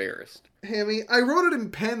embarrassed. Hammy, I wrote it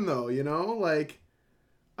in pen though, you know? Like...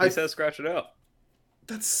 He says scratch it out.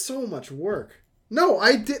 That's so much work. No,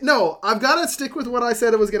 I've got to stick with what I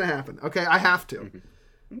said it was going to happen. Okay, I have to.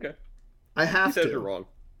 Mm-hmm. Okay. I have to. He said you're wrong.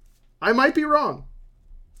 I might be wrong.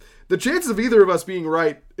 The chances of either of us being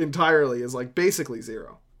right entirely is like basically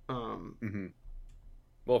zero.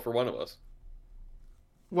 Well, for one of us.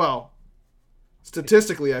 Well,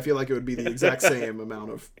 statistically, I feel like it would be the exact same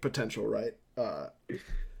amount of potential, right?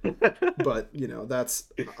 But, you know,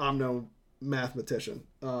 I'm no mathematician.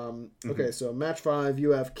 Okay, so match 5,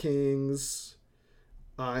 you have Kings,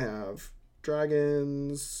 I have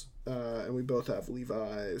Dragons, and we both have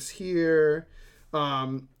Levi's here.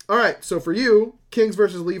 All right, so for you, Kings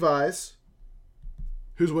versus Levi's,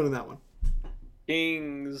 who's winning that one?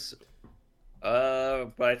 Kings,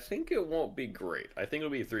 but I think it won't be great. I think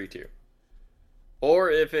it'll be 3-2. Or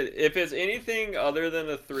if it's anything other than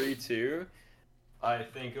a 3-2, I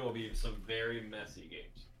think it will be some very messy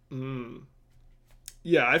games.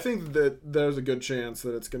 Yeah, I think that there's a good chance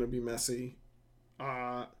that it's going to be messy.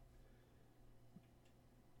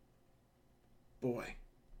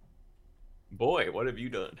 Boy, what have you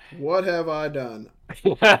done? What have I done?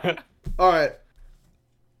 All right.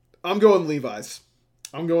 I'm going Levi's.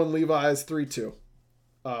 3-2.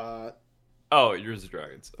 Oh, yours is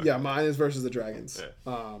Dragons. Okay. Yeah, mine is versus the Dragons.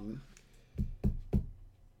 Yeah.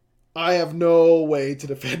 I have no way to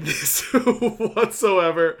defend this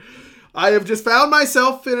whatsoever. I have just found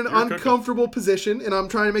myself in an uncomfortable position, and I'm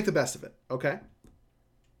trying to make the best of it. Okay?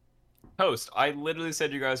 Host, I literally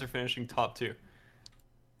said you guys are finishing top 2.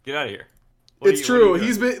 Get out of here. It's true.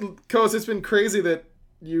 Coast, it's been crazy that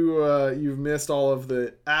you've missed all of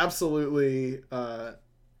the absolutely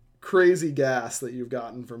crazy gas that you've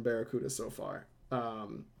gotten from Barracuda so far.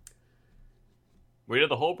 We did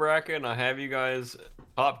the whole bracket, and I have you guys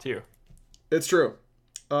top 2. It's true.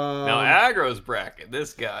 Now Aggro's bracket,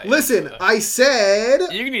 this guy. Listen, I said...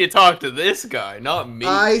 You need to talk to this guy, not me.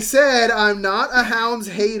 I said I'm not a Hounds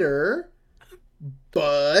hater,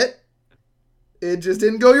 but it just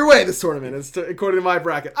didn't go your way this tournament, according to my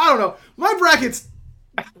bracket. I don't know. My bracket's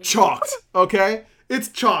chalked, okay? It's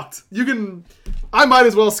chalked. I might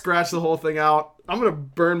as well scratch the whole thing out. I'm going to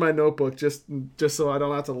burn my notebook just so I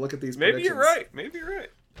don't have to look at these predictions. Maybe you're right.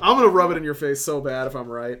 I'm going to rub it in your face so bad if I'm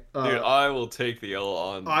right. Dude, I will take the L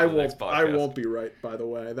on the next podcast. I won't be right, by the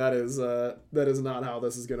way. That is not how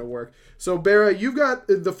this is going to work. So, Barra, you've got...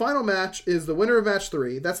 The final match is the winner of match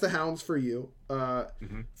 3. That's the Hounds for you.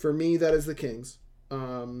 For me, that is the Kings.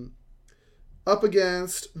 Up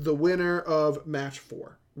against the winner of match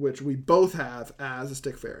 4, which we both have as a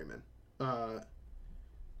Stick Ferryman.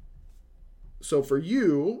 So, for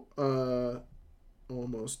you...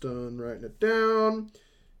 almost done writing it down...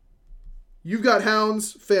 You've got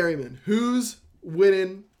Hounds, Ferryman. Who's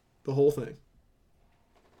winning the whole thing?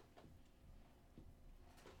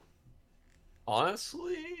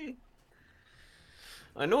 Honestly,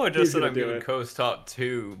 I know I just said I'm doing Coast top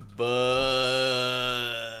 2, but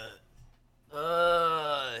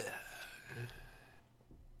I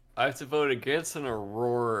have to vote against an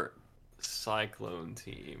Aurora Cyclone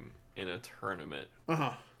team in a tournament.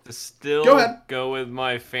 To still go with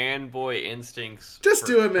my fanboy instincts. Just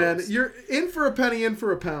do it, man. You're in for a penny, in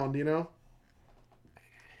for a pound, you know?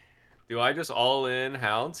 Do I just all in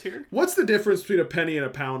Hounds here? What's the difference between a penny and a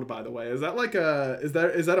pound, by the way? Is that like is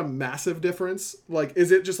that a massive difference? Like,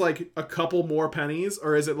 is it just like a couple more pennies,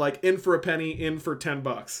 or is it like in for a penny, in for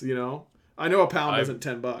 $10, you know? I know a pound isn't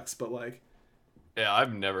 $10, but like... Yeah,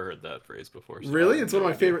 I've never heard that phrase before. So really? It's one of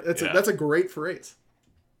my favorite... That's a great phrase.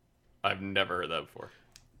 I've never heard that before.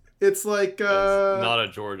 It's like it's not a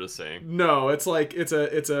Georgia saying. No, it's like it's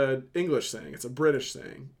a English saying. It's a British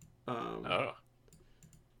saying.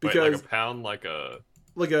 Because like a pound, like a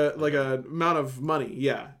amount of money.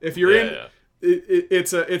 Yeah, if you're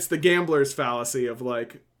it's the gambler's fallacy of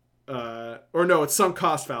like or no, it's sunk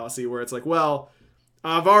cost fallacy where it's like, well,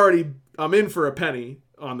 I'm in for a penny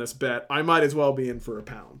on this bet. I might as well be in for a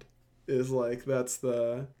pound. Is like that's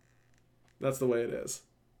the way it is.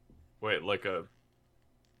 Wait, like a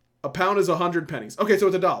pound is 100 pennies. Okay, so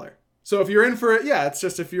it's $1. So if you're in for it, yeah, it's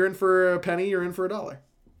just if you're in for a penny, you're in for $1.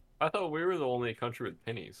 I thought we were the only country with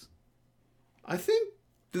pennies. I think,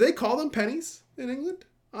 do they call them pennies in England?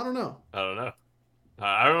 I don't know. I don't know.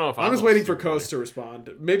 I don't know if I'm just waiting for Coast to respond.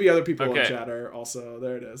 Maybe other people in chat are also.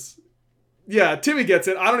 There it is. Yeah, Timmy gets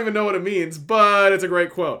it. I don't even know what it means, but it's a great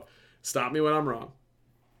quote. Stop me when I'm wrong.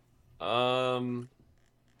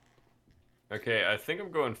 Okay, I think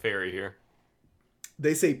I'm going fairy here.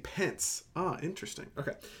 They say pence. Ah, interesting.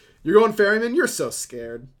 Okay. You're going ferryman? You're so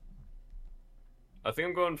scared. I think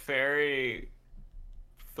I'm going fairy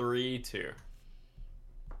 3-2.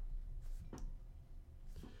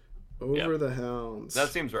 Over the hounds. That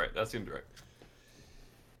seems right.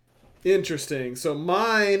 Interesting. So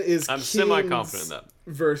mine is I'm Kings semi-confident in that.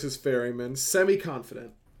 Versus ferryman.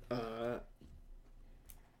 Semi-confident.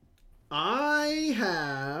 I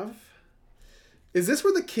have... Is this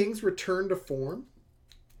where the Kings return to form?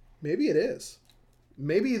 Maybe it is.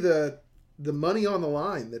 Maybe the money on the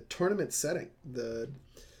line, the tournament setting, the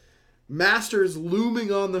Masters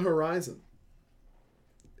looming on the horizon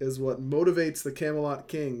is what motivates the Camelot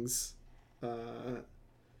Kings to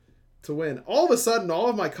win. All of a sudden, all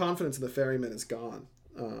of my confidence in the ferryman is gone.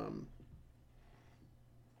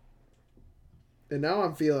 And now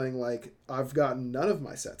I'm feeling like I've gotten none of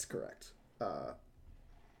my sets correct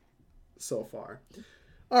so far.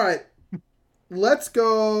 All right. Let's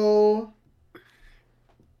go.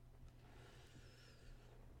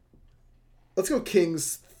 Let's go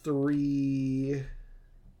Kings 3.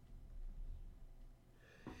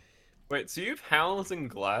 Wait, so you have Hounds and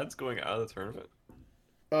Glads going out of the tournament?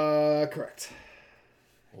 Correct.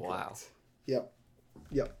 Wow. Correct.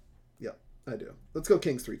 Yep. I do. Let's go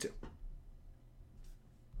Kings 3-2.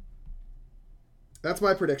 That's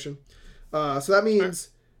my prediction. So that means,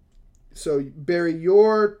 so Barry,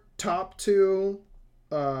 your top two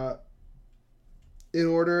in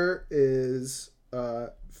order is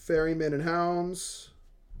Ferrymen and Hounds.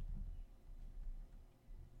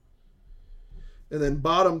 And then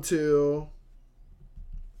bottom two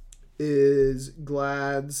is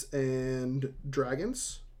Glads and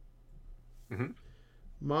Dragons. Mm-hmm.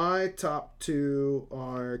 My top two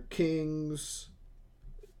are Kings,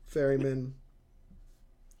 Ferrymen,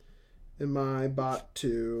 and my bot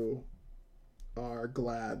two are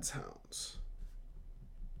Glads, Hounds.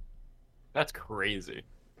 That's crazy.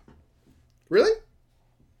 Really?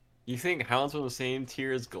 You think Hounds are on the same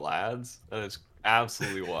tier as Glads? That is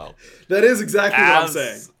absolutely wild. That is exactly what I'm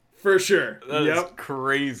saying. For sure. That is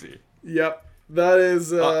crazy. Yep. That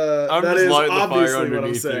is I'm that just is lighting the fire obviously what I'm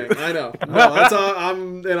underneath saying. you. I know. No, that's all,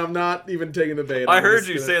 I'm not even taking the bait. I heard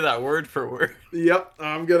you say that word for word. Yep.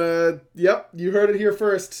 Yep. You heard it here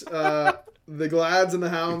first. The Glads and the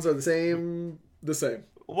Hounds are the same.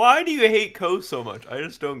 Why do you hate Coast so much? I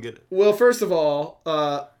just don't get it. Well, first of all,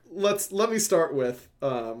 let me start with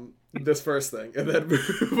this first thing, and then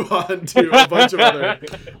move on to a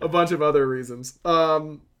bunch of other reasons.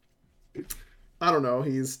 I don't know.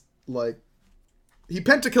 He's like, he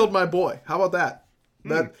pentakilled my boy. How about that?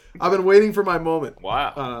 That I've been waiting for my moment.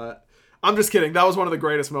 Wow. I'm just kidding. That was one of the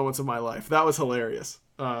greatest moments of my life. That was hilarious.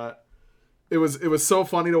 It was so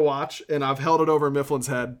funny to watch, and I've held it over Mifflin's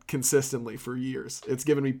head consistently for years. It's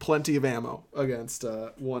given me plenty of ammo against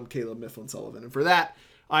one Caleb Mifflin Sullivan, and for that,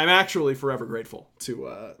 I'm actually forever grateful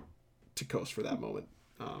to Coast for that moment.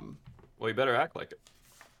 Well, you better act like it.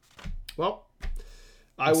 Well,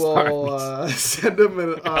 I will send him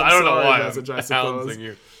an I don't know why message, I suppose.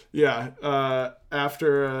 You. Yeah,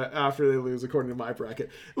 after they lose, according to my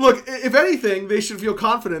bracket. Look, if anything, they should feel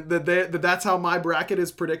confident that that's how my bracket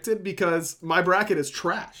is predicted, because my bracket is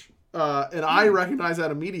trash, and I recognize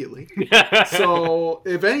that immediately. So,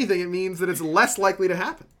 if anything, it means that it's less likely to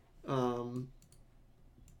happen.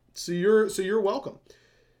 So you're welcome.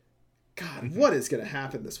 God, what is going to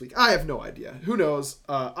happen this week? I have no idea. Who knows?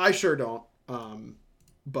 I sure don't.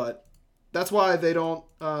 But that's why they don't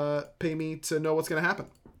pay me to know what's going to happen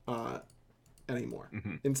anymore.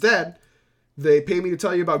 Mm-hmm. Instead, they pay me to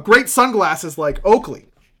tell you about great sunglasses like Oakley.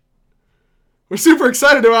 We're super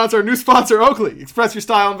excited to announce our new sponsor, Oakley. Express your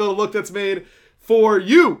style and build a look that's made for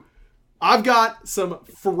you. I've got some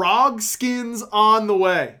frog skins on the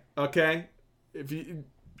way, okay? If you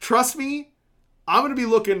trust me, I'm going to be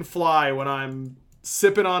looking fly when I'm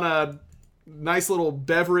sipping on a nice little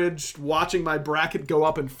beverage, watching my bracket go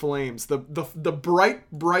up in flames. The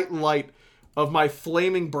bright light of my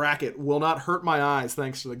flaming bracket will not hurt my eyes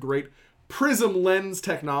thanks to the great prism lens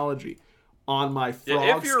technology on my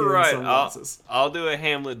frog skin sunglasses. I'll do a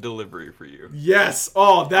Hamlet delivery for you. Yes.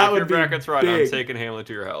 Oh, that would be big. If your bracket's right, I'm taking Hamlet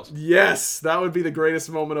to your house. Yes, that would be the greatest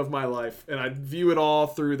moment of my life. And I'd view it all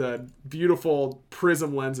through the beautiful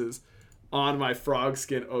prism lenses on my frog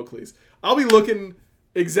skin Oakleys. I'll be looking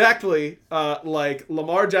exactly like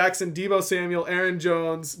Lamar Jackson, Deebo Samuel, Aaron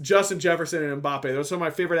Jones, Justin Jefferson, and Mbappe. Those are some of my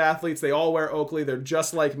favorite athletes. They all wear Oakley. They're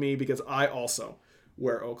just like me because I also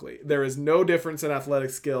wear Oakley. There is no difference in athletic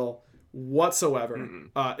skill whatsoever,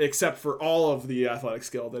 except for all of the athletic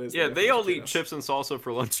skill that is. Yeah, they all eat chips and salsa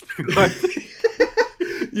for lunch.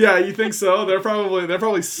 Yeah, you think so? They're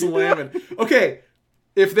probably slamming. Okay,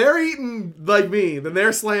 if they're eating like me, then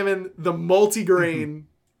they're slamming the multigrain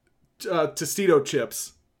Tostito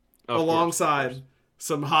chips alongside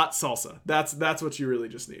some hot salsa. That's what you really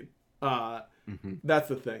just need. That's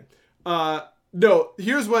the thing. No,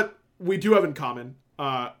 here's what we do have in common.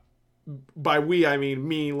 By we, I mean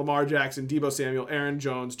me, Lamar Jackson, Deebo Samuel, Aaron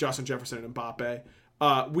Jones, Justin Jefferson, and Mbappe.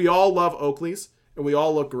 We all love Oakleys, and we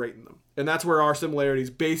all look great in them. And that's where our similarities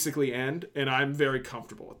basically end, and I'm very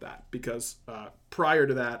comfortable with that because prior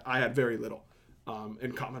to that, I had very little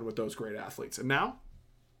in common with those great athletes. And now,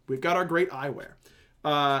 we've got our great eyewear.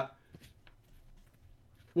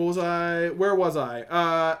 Where was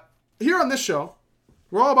I? Here on this show,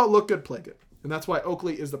 we're all about look good, play good. And that's why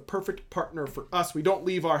Oakley is the perfect partner for us. We don't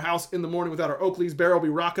leave our house in the morning without our Oakleys. Barry will be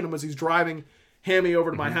rocking them as he's driving Hammy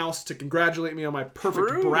over to my house to congratulate me on my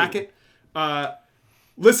perfect bracket.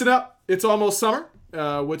 Listen up. It's almost summer,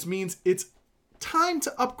 which means it's time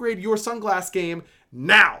to upgrade your sunglass game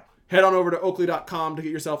now. Head on over to Oakley.com to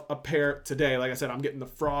get yourself a pair today. Like I said, I'm getting the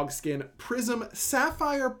Frog Skin Prism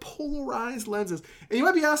Sapphire Polarized lenses. And you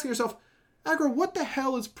might be asking yourself, Agro, what the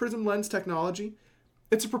hell is Prism Lens technology?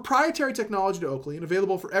 It's a proprietary technology to Oakley and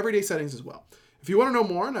available for everyday settings as well. If you want to know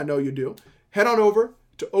more, and I know you do, head on over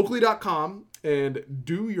to Oakley.com and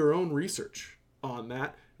do your own research on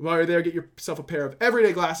that. While you're there, get yourself a pair of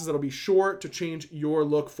everyday glasses that'll be sure to change your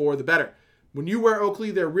look for the better. When you wear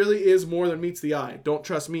Oakley, there really is more than meets the eye. Don't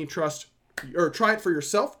trust me, try it for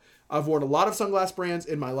yourself. I've worn a lot of sunglass brands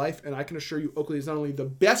in my life, and I can assure you Oakley is not only the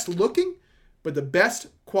best looking, but the best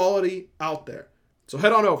quality out there. So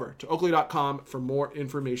head on over to Oakley.com for more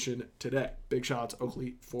information today. Big shout out to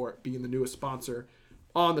Oakley for being the newest sponsor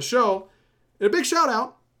on the show. And a big shout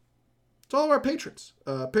out to all of our patrons.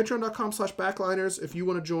 Patreon.com/Backliners. If you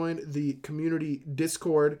want to join the community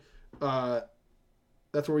Discord, that's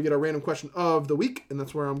where we get our random question of the week. And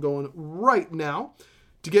that's where I'm going right now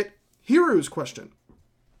to get Hiru's question.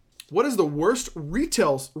 What is the worst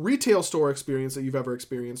retail store experience that you've ever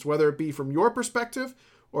experienced, whether it be from your perspective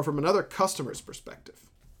or from another customer's perspective?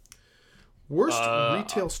 Worst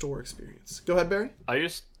retail store experience. Go ahead, Barry. I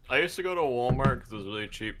used to go to Walmart because it was really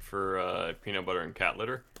cheap for peanut butter and cat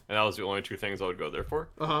litter, and that was the only two things I would go there for.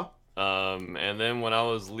 And then when I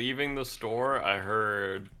was leaving the store, I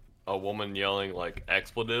heard a woman yelling like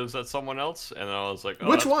expletives at someone else, and I was like, oh,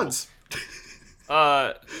 which ones?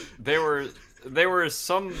 Cool. They were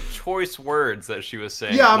some choice words that she was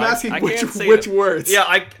saying. Yeah, I'm asking which words. Yeah,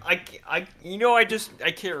 I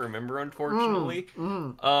can't remember, unfortunately.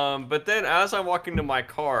 But then as I'm walking to my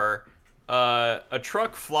car, a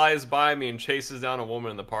truck flies by me and chases down a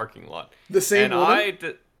woman in the parking lot. The same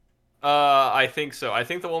woman? I think so. I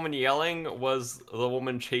think the woman yelling was the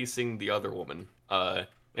woman chasing the other woman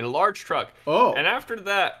in a large truck. Oh. And after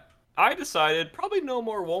that, I decided probably no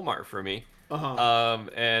more Walmart for me.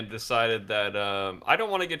 And decided that I don't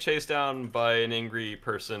want to get chased down by an angry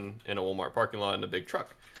person in a Walmart parking lot in a big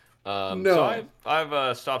truck. No. So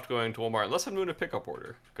I've stopped going to Walmart unless I'm doing a pickup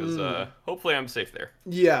order because hopefully I'm safe there.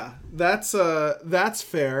 Yeah, that's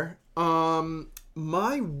fair.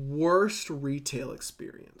 My worst retail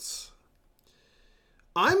experience.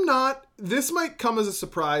 This might come as a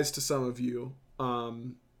surprise to some of you,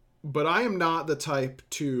 but I am not the type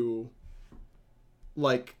to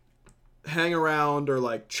like hang around or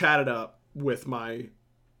like chat it up with my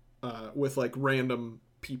with like random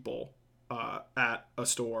people at a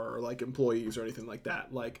store or like employees or anything like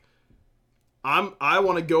that. Like I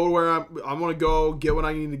want to go where I want to go, get what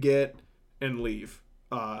I need to get and leave.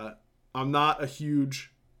 I'm not a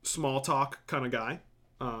huge small talk kind of guy.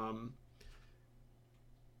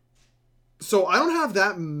 So I don't have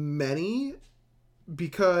that many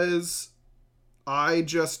because I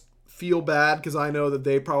just feel bad because I know that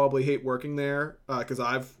they probably hate working there because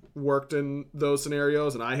I've worked in those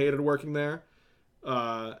scenarios and I hated working there.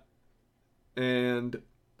 And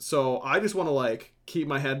so I just want to like keep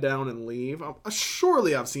my head down and leave.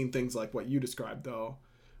 Surely I've seen things like what you described though,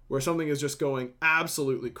 where something is just going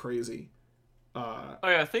absolutely crazy. Oh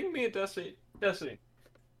yeah, I think me and Destiny.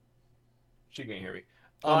 She can't hear me.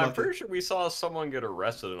 I'm pretty sure we saw someone get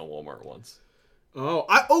arrested in a Walmart once.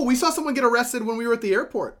 We saw someone get arrested when we were at the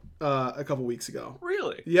airport a couple weeks ago.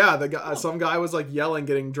 Really? Yeah, some guy was like yelling,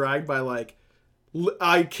 getting dragged by like,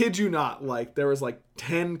 I kid you not, like there was like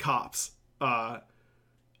 10 cops,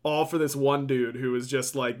 all for this one dude who was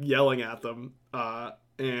just like yelling at them,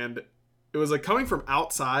 and it was like coming from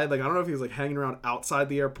outside. Like I don't know if he was like hanging around outside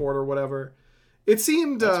the airport or whatever. It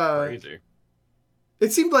seemed crazy.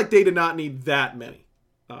 It seemed like they did not need that many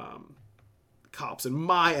cops in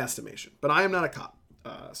my estimation, but I am not a cop,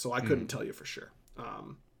 so I couldn't tell you for sure.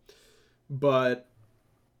 But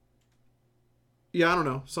yeah, I don't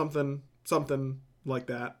know, something like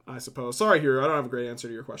that, I suppose. Sorry, Hero, I don't have a great answer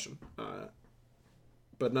to your question,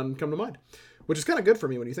 but none come to mind, which is kind of good for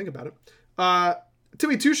me when you think about it.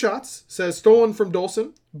 Timmy Two Shots says, stolen from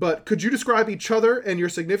Dolson, but could you describe each other and your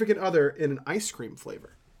significant other in an ice cream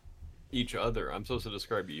flavor? Each other? I'm supposed to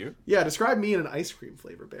describe you? Yeah, describe me in an ice cream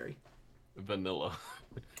flavor, Barry. Vanilla.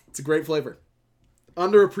 It's a great flavor.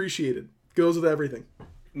 Underappreciated. Goes with everything.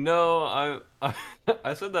 No, I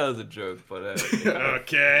said that as a joke, but...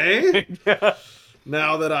 Okay. Yeah.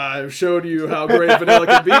 Now that I've showed you how great vanilla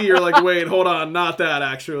can be, you're like, wait, hold on, not that,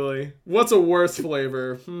 actually. What's a worse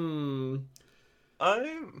flavor?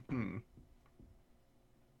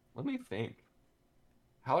 Let me think.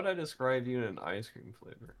 How would I describe you in an ice cream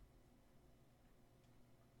flavor?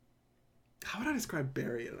 How would I describe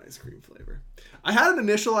berry in an ice cream flavor? I had an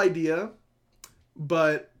initial idea,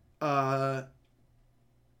 but I'm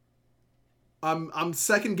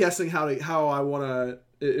second guessing how I want to,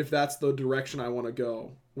 if that's the direction I want to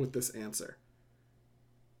go with this answer.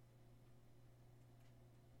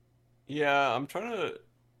 Yeah, I'm trying to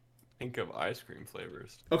think of ice cream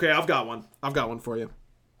flavors. Okay, I've got one for you.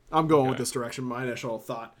 I'm going with this direction. My initial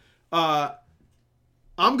thought.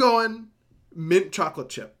 I'm going mint chocolate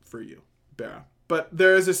chip for you, Barra. But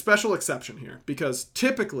there is a special exception here because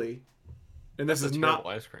typically, and this is not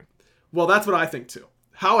ice cream. Well, that's what I think too.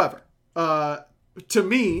 However, to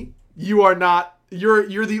me, you are not.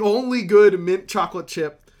 You're the only good mint chocolate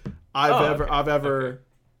chip I've ever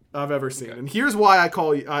seen. Okay. And here's why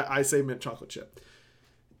I say mint chocolate chip.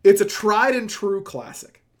 It's a tried and true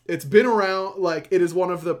classic. It's been around, like it is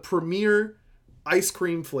one of the premier ice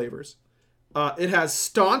cream flavors. It has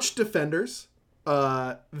staunch defenders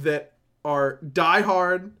that are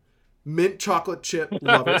diehard mint chocolate chip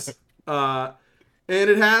lovers. And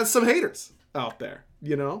it has some haters out there,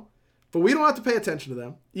 you know? But we don't have to pay attention to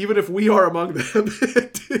them, even if we are among them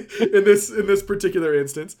in this particular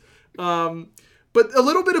instance. But a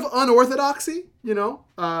little bit of unorthodoxy, you know?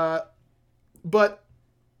 But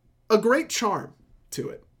a great charm to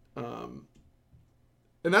it.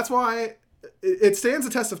 And that's why it stands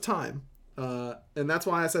the test of time. And that's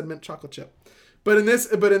why I said mint chocolate chip. But in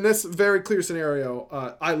this very clear scenario,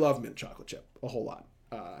 I love mint chocolate chip a whole lot.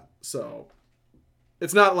 So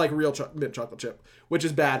it's not like real mint chocolate chip, which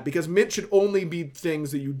is bad because mint should only be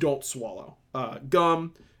things that you don't swallow.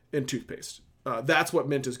 Gum and toothpaste. That's what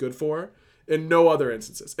mint is good for in no other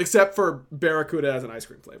instances, except for Barracuda as an ice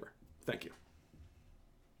cream flavor. Thank you.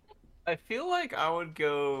 I feel like I would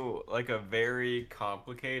go like a very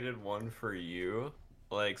complicated one for you.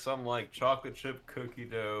 Like some like chocolate chip cookie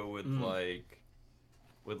dough with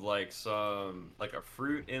like some like a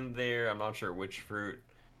fruit in there. I'm not sure which fruit.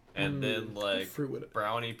 And then like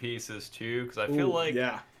brownie pieces too, because I feel like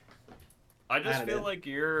I just feel like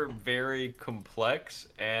you're very complex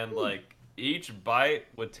and like each bite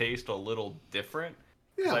would taste a little different.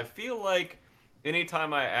 Yeah. I feel like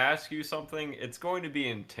anytime I ask you something, it's going to be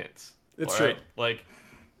intense. It's true. Like,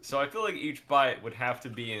 so I feel like each bite would have to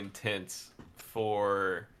be intense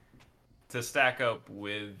to stack up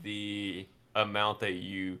with the amount that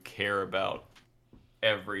you care about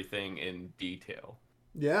everything in detail.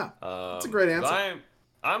 Yeah, that's a great answer.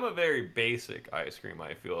 I'm a very basic ice cream,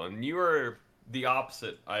 I feel, and you are the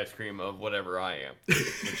opposite ice cream of whatever I am.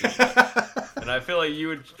 And I feel like you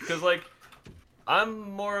would, because like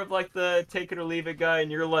I'm more of like the take it or leave it guy,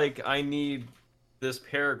 and you're like, I need this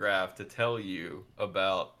paragraph to tell you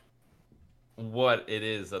about what it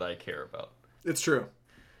is that I care about. It's true.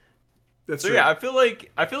 That's true. Yeah, I feel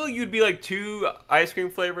like you'd be like two ice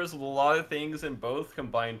cream flavors with a lot of things and both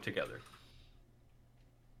combined together.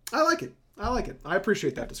 I like it. I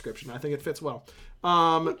appreciate that description. I think it fits well.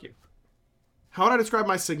 Thank you. How would I describe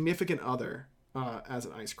my significant other as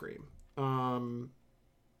an ice cream? I would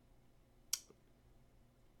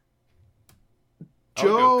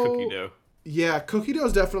go cookie dough. Yeah, cookie dough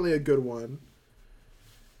is definitely a good one.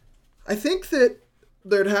 I think that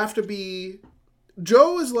there'd have to be...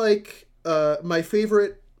 Joe is like my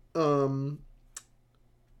favorite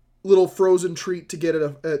little frozen treat to get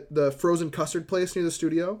at the frozen custard place near the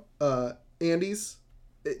studio. Andy's.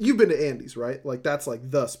 You've been to Andy's, right? Like, that's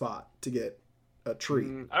like the spot to get a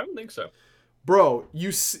treat. I don't think so. Bro,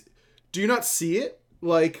 do you not see it?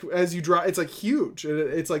 Like, as you drive, it's like huge.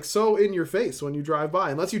 It's like so in your face when you drive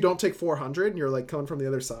by. Unless you don't take 400 and you're like coming from the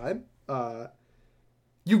other side.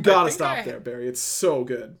 You gotta stop there, Barry. It's so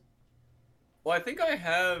good. Well, I think I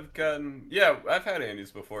have gotten... Yeah, I've had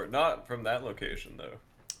Andy's before. Not from that location, though.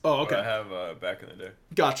 Oh, okay. But I have back in the day.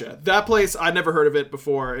 Gotcha. That place, I never heard of it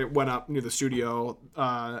before it went up near the studio.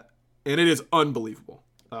 And it is unbelievable,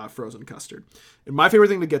 frozen custard. And my favorite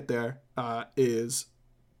thing to get there is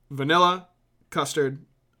vanilla custard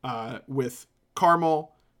with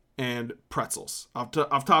caramel and pretzels. I've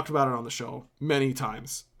talked about it on the show many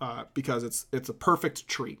times because it's a perfect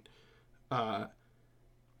treat.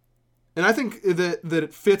 And I think that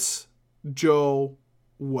it fits Joe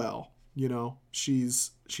well. You know,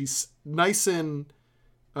 she's nice and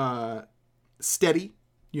steady.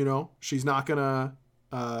 You know, she's not gonna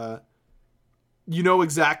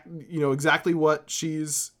exactly what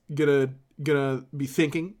she's gonna be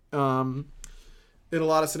thinking in a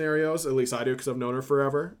lot of scenarios. At least I do, because I've known her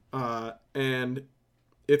forever. And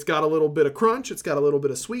it's got a little bit of crunch. It's got a little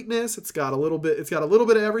bit of sweetness. It's got a little bit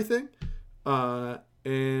of everything.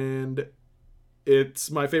 And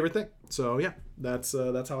it's my favorite thing. So yeah, that's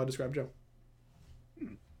how I describe Joe.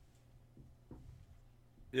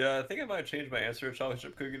 Yeah, I think I might change my answer to chocolate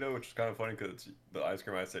chip cookie dough, which is kind of funny because it's the ice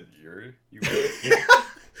cream I said you.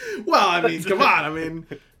 Well, I mean, come on. I mean,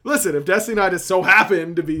 listen, if Destiny and I just so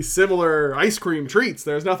happen to be similar ice cream treats,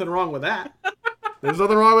 there's nothing wrong with that. There's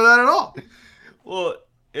nothing wrong with that at all. Well,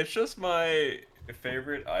 it's just my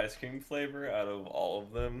favorite ice cream flavor out of all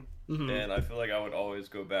of them, and I feel like I would always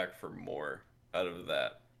go back for more out of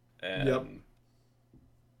that. And yep.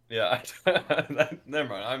 Yeah, never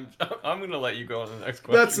mind. I'm gonna let you go on the next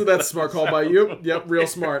question. That's a smart call by you. Yep, real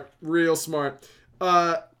smart.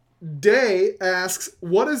 Day asks,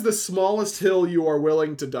 what is the smallest hill you are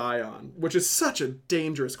willing to die on? Which is such a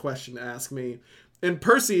dangerous question to ask me. And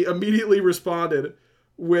Percy immediately responded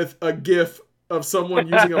with a gif of someone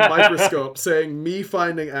using a microscope saying, me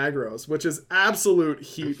finding aggros, which is absolute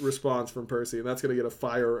heat response from Percy. And that's going to get a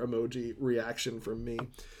fire emoji reaction from me.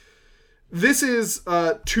 This is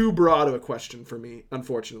too broad of a question for me,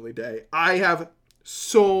 unfortunately, Day. I have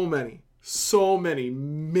so many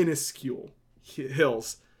minuscule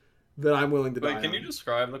hills that I'm willing to die on. Wait, can you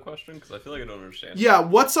describe the question? Because I feel like I don't understand. Yeah,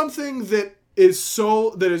 what's something that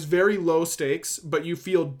is very low stakes, but you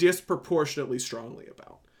feel disproportionately strongly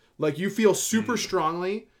about? Like, you feel super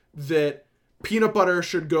strongly that peanut butter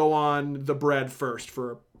should go on the bread first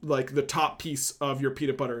for, like, the top piece of your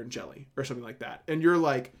peanut butter and jelly or something like that. And you're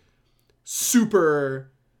like,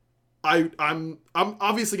 super... I'm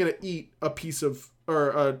obviously going to eat a piece of... or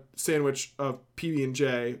a sandwich of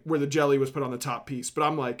PB&J where the jelly was put on the top piece, but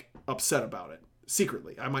I'm, like, upset about it.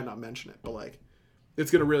 Secretly. I might not mention it, but, like,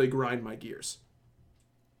 it's going to really grind my gears.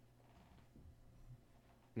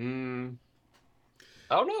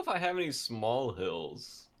 I don't know if I have any small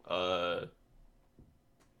hills. Yeah,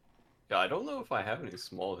 I don't know if I have any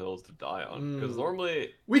small hills to die on. Because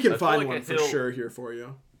normally... we can find one for sure here for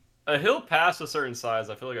you. A hill past a certain size,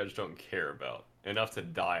 I feel like I just don't care about enough to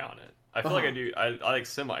die on it. I feel like I do. I like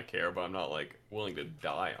semi-care, but I'm not, like, willing to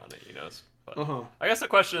die on it, you know? But I guess the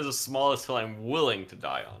question is the smallest hill I'm willing to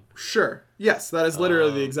die on. Sure. Yes, that is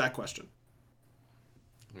literally the exact question.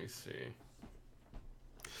 Let me see.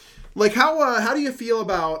 Like, how do you feel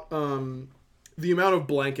about the amount of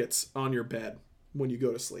blankets on your bed when you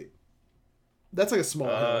go to sleep? That's like a small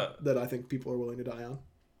hill that I think people are willing to die on.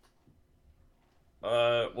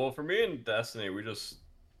 Well, for me and Destiny, we just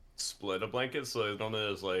split a blanket, so normally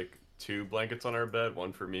there's like 2 blankets on our bed,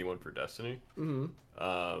 one for me, one for Destiny.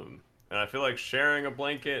 And I feel like sharing a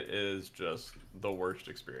blanket is just the worst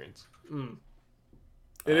experience.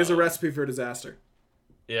 It is a recipe for disaster.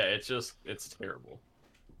 Yeah, it's terrible.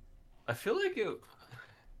 I feel like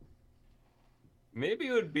maybe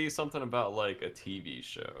it would be something about like a TV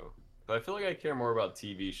show. But I feel like I care more about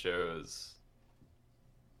TV shows.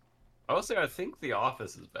 I would say I think The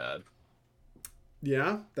Office is bad.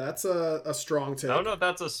 Yeah, that's a strong take. I don't know if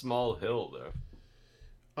that's a small hill, though.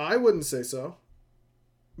 I wouldn't say so.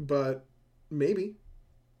 But maybe.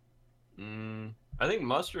 I think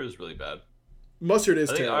mustard is really bad. Mustard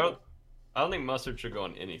is terrible. I don't think mustard should go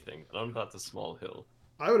on anything. I don't know if that's a small hill.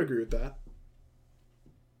 I would agree with that.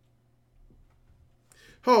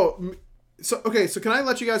 Oh, So can I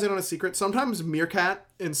let you guys in on a secret? Sometimes Meerkat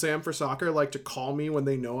and Sam for Soccer like to call me when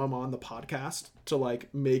they know I'm on the podcast to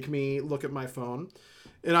like make me look at my phone.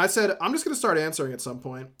 And I said, I'm just going to start answering at some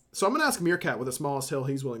point. So I'm going to ask Meerkat what the smallest hill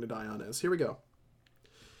he's willing to die on is. Here we go.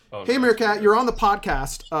 Oh, hey, Meerkat, you're on the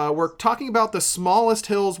podcast. We're talking about the smallest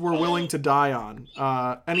hills we're willing to die on.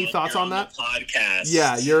 Any thoughts on that? Podcast.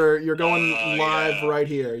 Yeah, you're going live right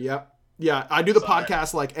here. Yep. Yeah, I do the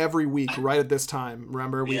podcast like every week right at this time.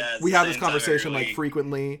 Remember, we have this conversation like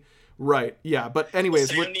frequently. Right. Yeah. But anyways,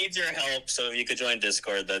 Sam needs your help, so if you could join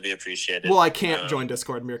Discord, that'd be appreciated. Well, I can't join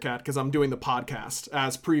Discord, Meerkat, because I'm doing the podcast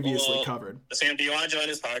as previously covered. Sam, do you want to join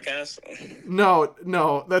his podcast? No,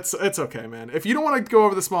 it's okay, man. If you don't want to go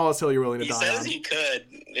over the smallest hill you're willing to die on. He says he could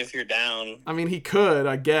if you're down. I mean, he could,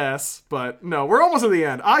 I guess, but no, we're almost at the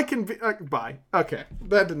end. I can be bye. Okay,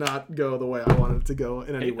 that did not go the way I wanted it to go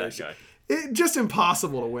in any way. It's just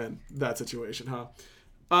impossible to win that situation, huh?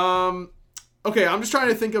 Okay, I'm just trying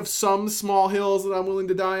to think of some small hills that I'm willing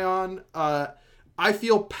to die on. I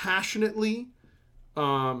feel passionately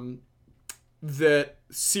that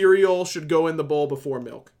cereal should go in the bowl before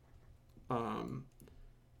milk. And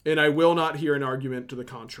I will not hear an argument to the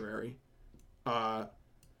contrary. I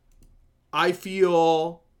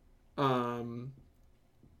feel other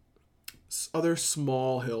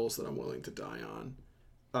small hills that I'm willing to die on.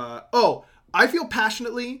 I feel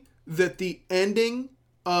passionately that the ending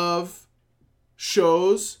of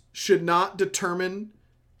shows should not determine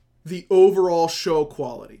the overall show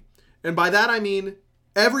quality. And by that I mean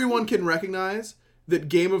everyone can recognize that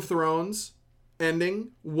Game of Thrones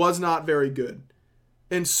ending was not very good.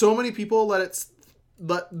 And so many people let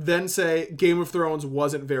then say Game of Thrones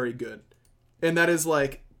wasn't very good. And that is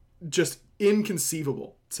like just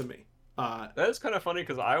inconceivable to me. That is kind of funny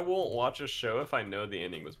because I won't watch a show if I know the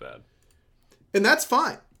ending was bad. And that's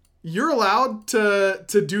fine. You're allowed to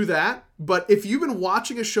do that, but if you've been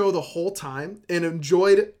watching a show the whole time and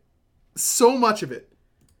enjoyed so much of it,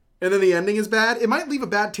 and then the ending is bad, it might leave a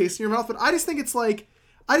bad taste in your mouth, but I just think it's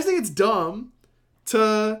dumb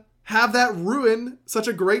to have that ruin such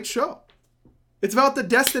a great show. It's about the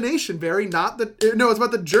destination, Barry, it's about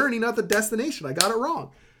the journey, not the destination. I got it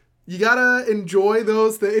wrong. You gotta enjoy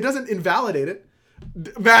those things. It doesn't invalidate it.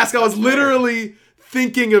 Mask, I was literally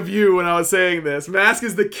thinking of you when I was saying this. Mask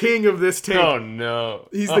is the king of this take. Oh no.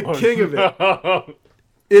 He's the king of it.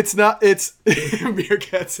 It's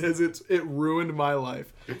Meerkat says it ruined my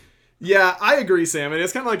life. Yeah, I agree, Sam. And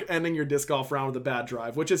it's kind of like ending your disc golf round with a bad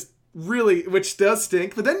drive, which does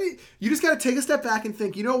stink. But then you just got to take a step back and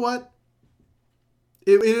think, you know what?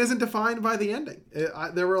 It isn't defined by the ending.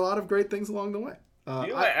 There were a lot of great things along the way.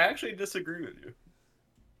 I actually disagree with you.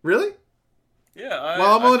 Really? Yeah.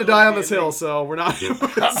 I'm willing to die on this hill, so we're not.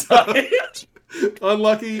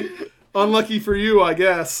 Unlucky for you, I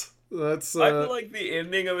guess. I feel like the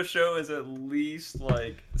ending of a show is at least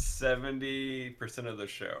like 70% of the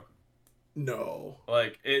show. No.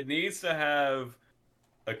 Like, it needs to have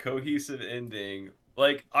a cohesive ending.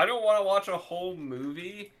 Like, I don't want to watch a whole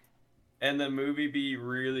movie and the movie be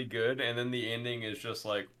really good and then the ending is just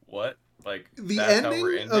like, what? Like, the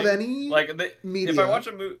ending of any media if I watch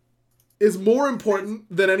a movie is more important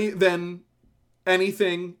than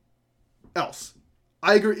anything else.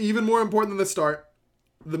 I agree. Even more important than the start,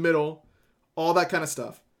 the middle, all that kind of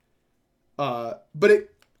stuff. But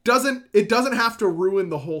it doesn't have to ruin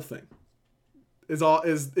the whole thing.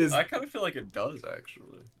 I kind of feel like it does,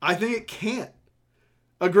 actually. I think it can't.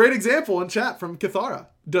 A great example in chat from Cathara.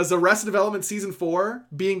 Does Arrested Development Season 4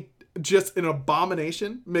 being just an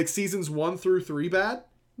abomination make Seasons 1 through 3 bad?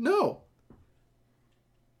 No.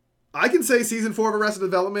 I can say Season 4 of Arrested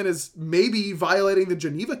Development is maybe violating the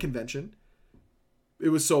Geneva Convention. It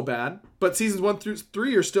was so bad. But Seasons 1 through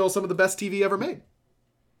 3 are still some of the best TV ever made.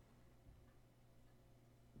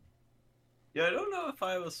 Yeah, I don't know if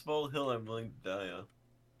I have a small hill I'm willing to die on.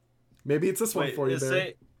 Maybe it's this one for you,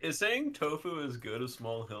 Barry. Is saying tofu as good a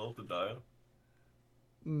small hill to die on?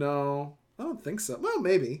 No, I don't think so. Well,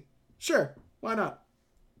 maybe. Sure, why not?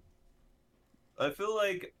 I feel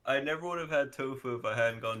like I never would have had tofu if I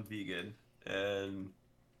hadn't gone vegan, and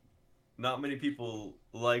not many people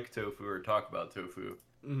like tofu or talk about tofu,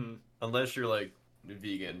 unless you're like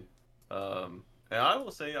vegan. And I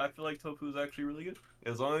will say I feel like tofu is actually really good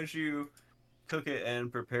as long as you cook it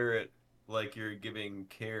and prepare it like you're giving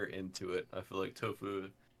care into it. I feel like tofu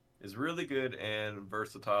is really good and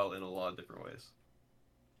versatile in a lot of different ways.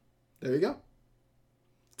 There you go.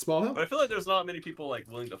 Small hill. But I feel like there's not many people like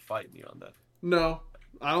willing to fight me on that. No,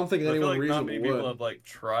 I don't think anyone reasonable not many people have like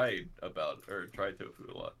tried tofu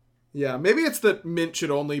a lot. Yeah, maybe it's that mint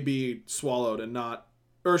should only be swallowed and not,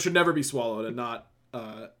 or should never be swallowed and not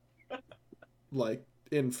like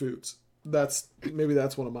in foods. Maybe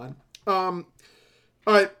that's one of mine. All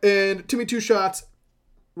right, and Timmy Two Shots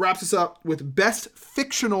wraps us up with best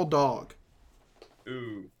fictional dog.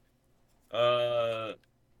 Ooh.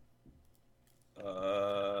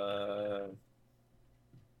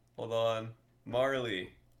 Hold on.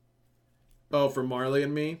 Marley. Oh, for Marley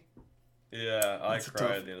and Me? Yeah, I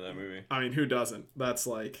cried at the end of that movie. I mean, who doesn't?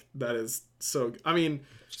 That is so... I mean...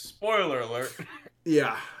 Spoiler alert.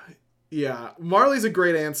 Yeah. Marley's a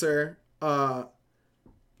great answer.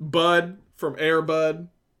 Bud from Air Bud,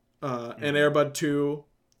 and Air Bud 2,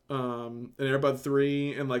 and Air Bud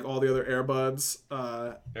 3, and like all the other Air Buds.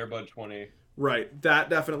 Air Bud 20. Right. That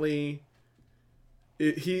definitely...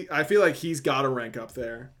 I feel like he's got to rank up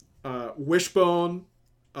there. Wishbone,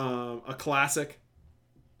 a classic.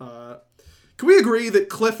 Can we agree that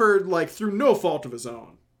Clifford, like, through no fault of his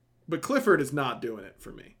own, but Clifford is not doing it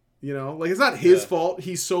for me? You know, like, it's not his fault.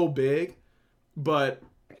 He's so big, but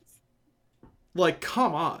like,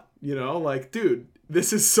 come on, you know, like, dude,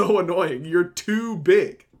 this is so annoying. You're too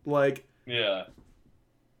big. Like,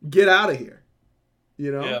 get out of here.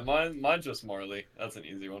 You know? Yeah, mine's just Marley. That's an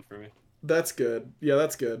easy one for me. That's good. Yeah,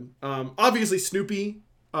 that's good. Obviously Snoopy,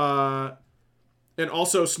 and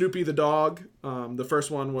also Snoopy the dog. The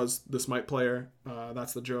first one was the Smite player.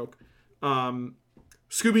 That's the joke.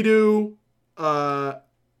 Scooby-Doo.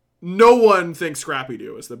 No one thinks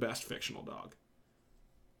Scrappy-Doo is the best fictional dog.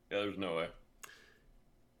 Yeah, there's no way.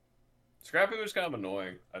 Scrappy was kind of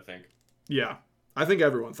annoying, I think. Yeah, I think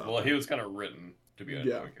everyone thought that. He was kind of written to be an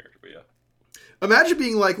annoying character, but yeah. Imagine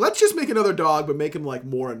being like, let's just make another dog, but make him like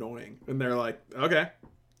more annoying. And they're like, okay.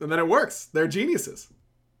 And then it works. They're geniuses.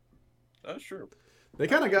 That's true. They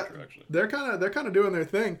kind of they're kind of doing their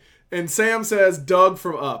thing. And Sam says, Doug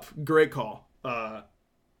from Up. Great call.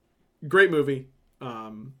 Great movie.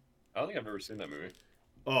 I don't think I've ever seen that movie.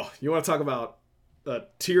 Oh, you want to talk about a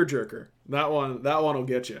tearjerker? That one will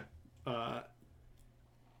get you.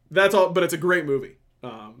 That's all, but it's a great movie.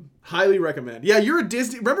 Highly recommend. Yeah, you're a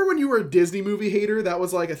Disney. Remember when you were a Disney movie hater? That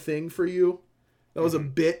was like a thing for you. That was a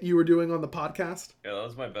bit you were doing on the podcast. Yeah, that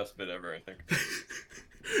was my best bit ever, I think.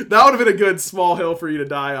 That would have been a good small hill for you to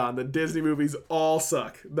die on. The Disney movies all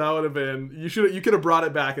suck. That would have been. You could have brought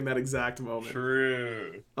it back in that exact moment.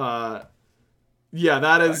 True. Yeah,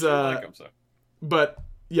 that is. I like 'em, so. But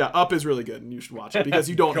yeah, Up is really good, and you should watch it because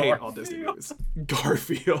you don't hate all Disney movies.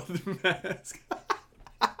 Garfield mask.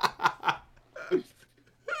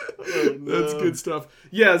 Oh, no. That's good stuff.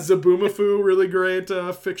 Yeah, Zaboomafoo, really great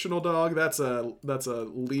fictional dog. That's a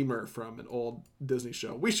lemur from an old Disney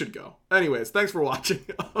show. We should go. Anyways, thanks for watching.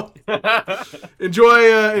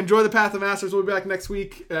 Enjoy the Path of Masters. We'll be back next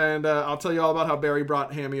week, and I'll tell you all about how Barry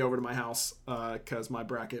brought Hammy over to my house because my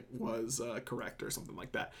bracket was correct or something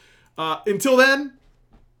like that. Until then,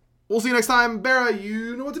 we'll see you next time. Barra,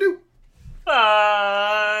 you know what to do.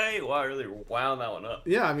 Bye. Wow, I really wound that one up.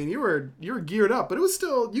 Yeah, I mean, you were geared up, but it was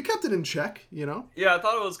still, you kept it in check, you know? Yeah, I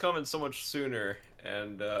thought it was coming so much sooner,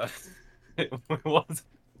 and it wasn't.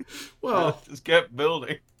 Well, it just kept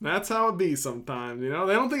building. That's how it be sometimes, you know?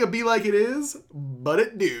 They don't think it be like it is, but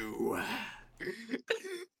it do.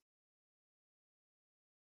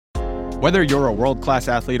 Whether you're a world-class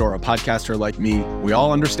athlete or a podcaster like me, we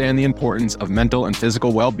all understand the importance of mental and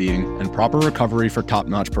physical well-being and proper recovery for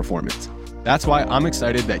top-notch performance. That's why I'm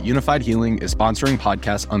excited that Unified Healing is sponsoring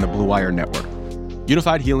podcasts on the Blue Wire Network.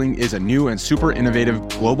 Unified Healing is a new and super innovative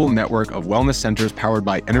global network of wellness centers powered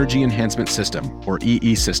by Energy Enhancement System, or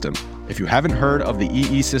EE System. If you haven't heard of the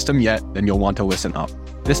EE System yet, then you'll want to listen up.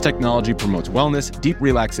 This technology promotes wellness, deep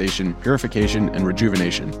relaxation, purification, and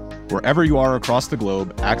rejuvenation. Wherever you are across the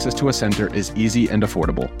globe, access to a center is easy and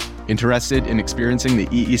affordable. Interested in experiencing the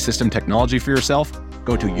EE System technology for yourself?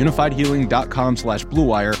 Go to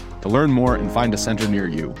unifiedhealing.com/bluewire to learn more and find a center near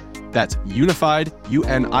you. That's unified,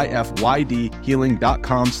 UNIFYD,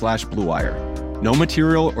 healing.com/bluewire. No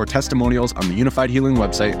material or testimonials on the Unified Healing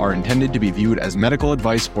website are intended to be viewed as medical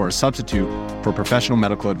advice or a substitute for professional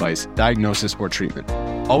medical advice, diagnosis, or treatment.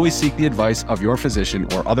 Always seek the advice of your physician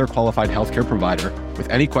or other qualified healthcare provider with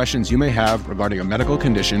any questions you may have regarding a medical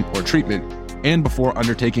condition or treatment and before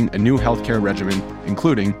undertaking a new healthcare regimen,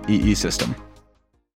 including EE System.